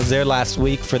Jeno, I was there last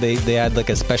week they had like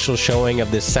a special showing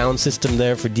of this sound system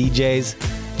there for DJs.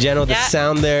 Jeno, the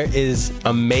sound there is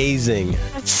amazing.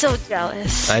 I'm so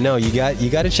jealous. I know, you got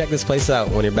to check this place out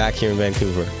when you're back here in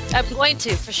Vancouver. I'm going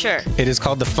to, for sure. It is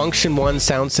called the Function One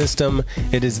sound system.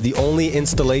 It is the only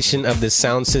installation of this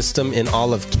sound system in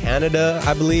all of Canada,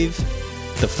 I believe.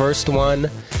 The first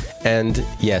one. And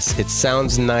yes, it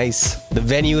sounds nice. The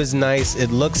venue is nice.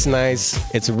 It looks nice.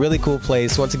 It's a really cool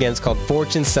place. Once again, it's called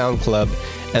Fortune Sound Club,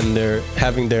 and they're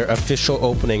having their official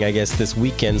opening, I guess, this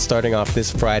weekend, starting off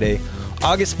this Friday,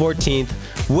 August 14th,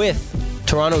 with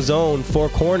Toronto's own Four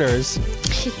Corners.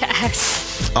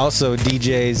 Yes. Also,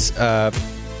 DJs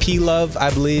P-Love, I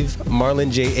believe,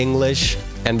 Marlon J. English,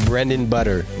 and Brendan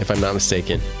Butter, if I'm not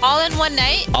mistaken. All in one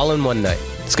night? All in one night.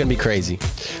 It's going to be crazy.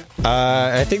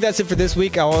 I think that's it for this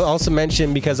week. I'll also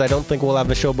mention, because I don't think we'll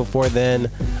have a show before then,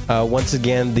 once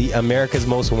again, the America's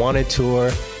Most Wanted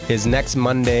Tour is next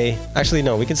Monday. Actually,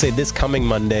 no, we can say this coming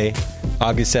Monday,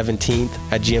 August 17th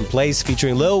at GM Place,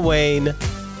 featuring Lil Wayne,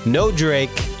 no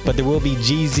Drake, but there will be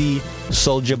Jeezy,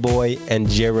 Soulja Boy, and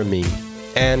Jeremy.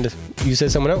 And you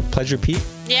said someone else? Pleasure Pete?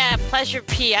 Yeah, Pleasure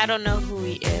P. I don't know who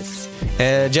he is.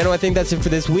 And Jeno, I think that's it for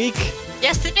this week.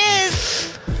 Yes, it is.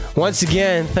 Once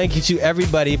again, thank you to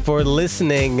everybody for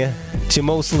listening to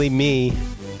mostly me.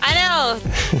 I know.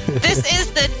 This is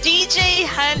the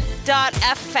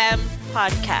DJHunt.fm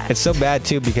podcast. It's so bad,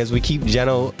 too, because we keep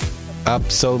Jeno up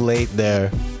so late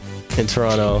there in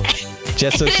Toronto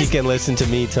just so she can listen to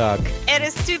me talk. It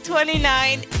is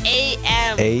 2:29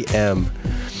 a.m.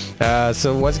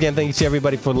 So once again, thank you to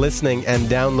everybody for listening and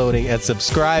downloading and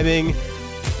subscribing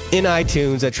in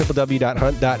iTunes at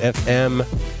www.hunt.fm.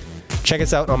 Check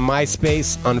us out on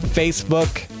MySpace, on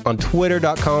Facebook, on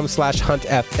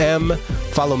twitter.com/huntfm.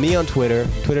 Follow me on Twitter,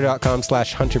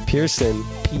 twitter.com/HunterPearson, Pearson.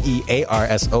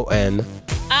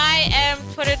 I am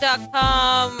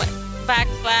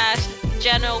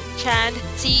twitter.com/JenoChand,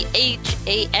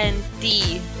 CHAND.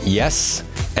 Yes.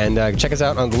 And check us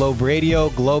out on Globe Radio,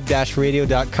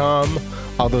 globe-radio.com.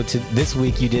 Although this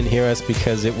week you didn't hear us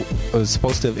because it was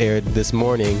supposed to have aired this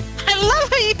morning. I love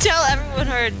how you tell everyone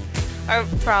our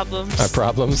problems. Our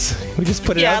problems? We just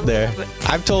put it out there.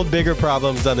 I've told bigger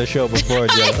problems on the show before,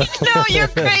 Joe. No, you're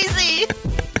crazy.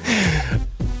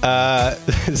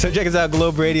 So check us out,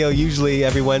 Globe Radio, usually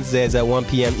every Wednesday is at 1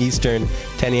 p.m. Eastern,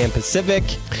 10 a.m. Pacific.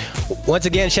 Once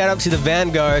again, shout out to the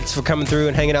Vanguards for coming through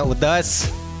and hanging out with us.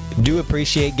 Do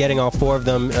appreciate getting all four of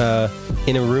them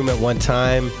in a room at one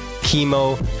time.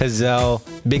 Chemo, Hazel,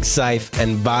 Big Scythe,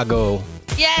 and Vago.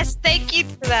 Yes, thank you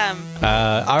to them.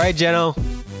 All right, Jeno.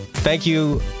 Thank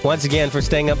you once again for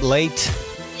staying up late.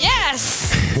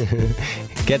 Yes.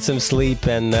 Get some sleep,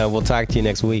 and we'll talk to you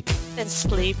next week. And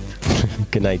sleep.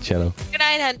 Good night, Jeno. Good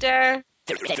night, Hunter.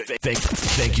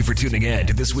 Thank you for tuning in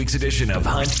to this week's edition of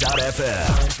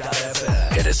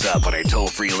Hunt.fm. Hit us up on our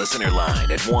toll-free listener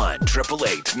line at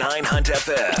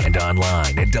 1-888-9-HUNT-FM and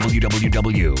online at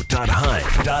www.hunt.fm.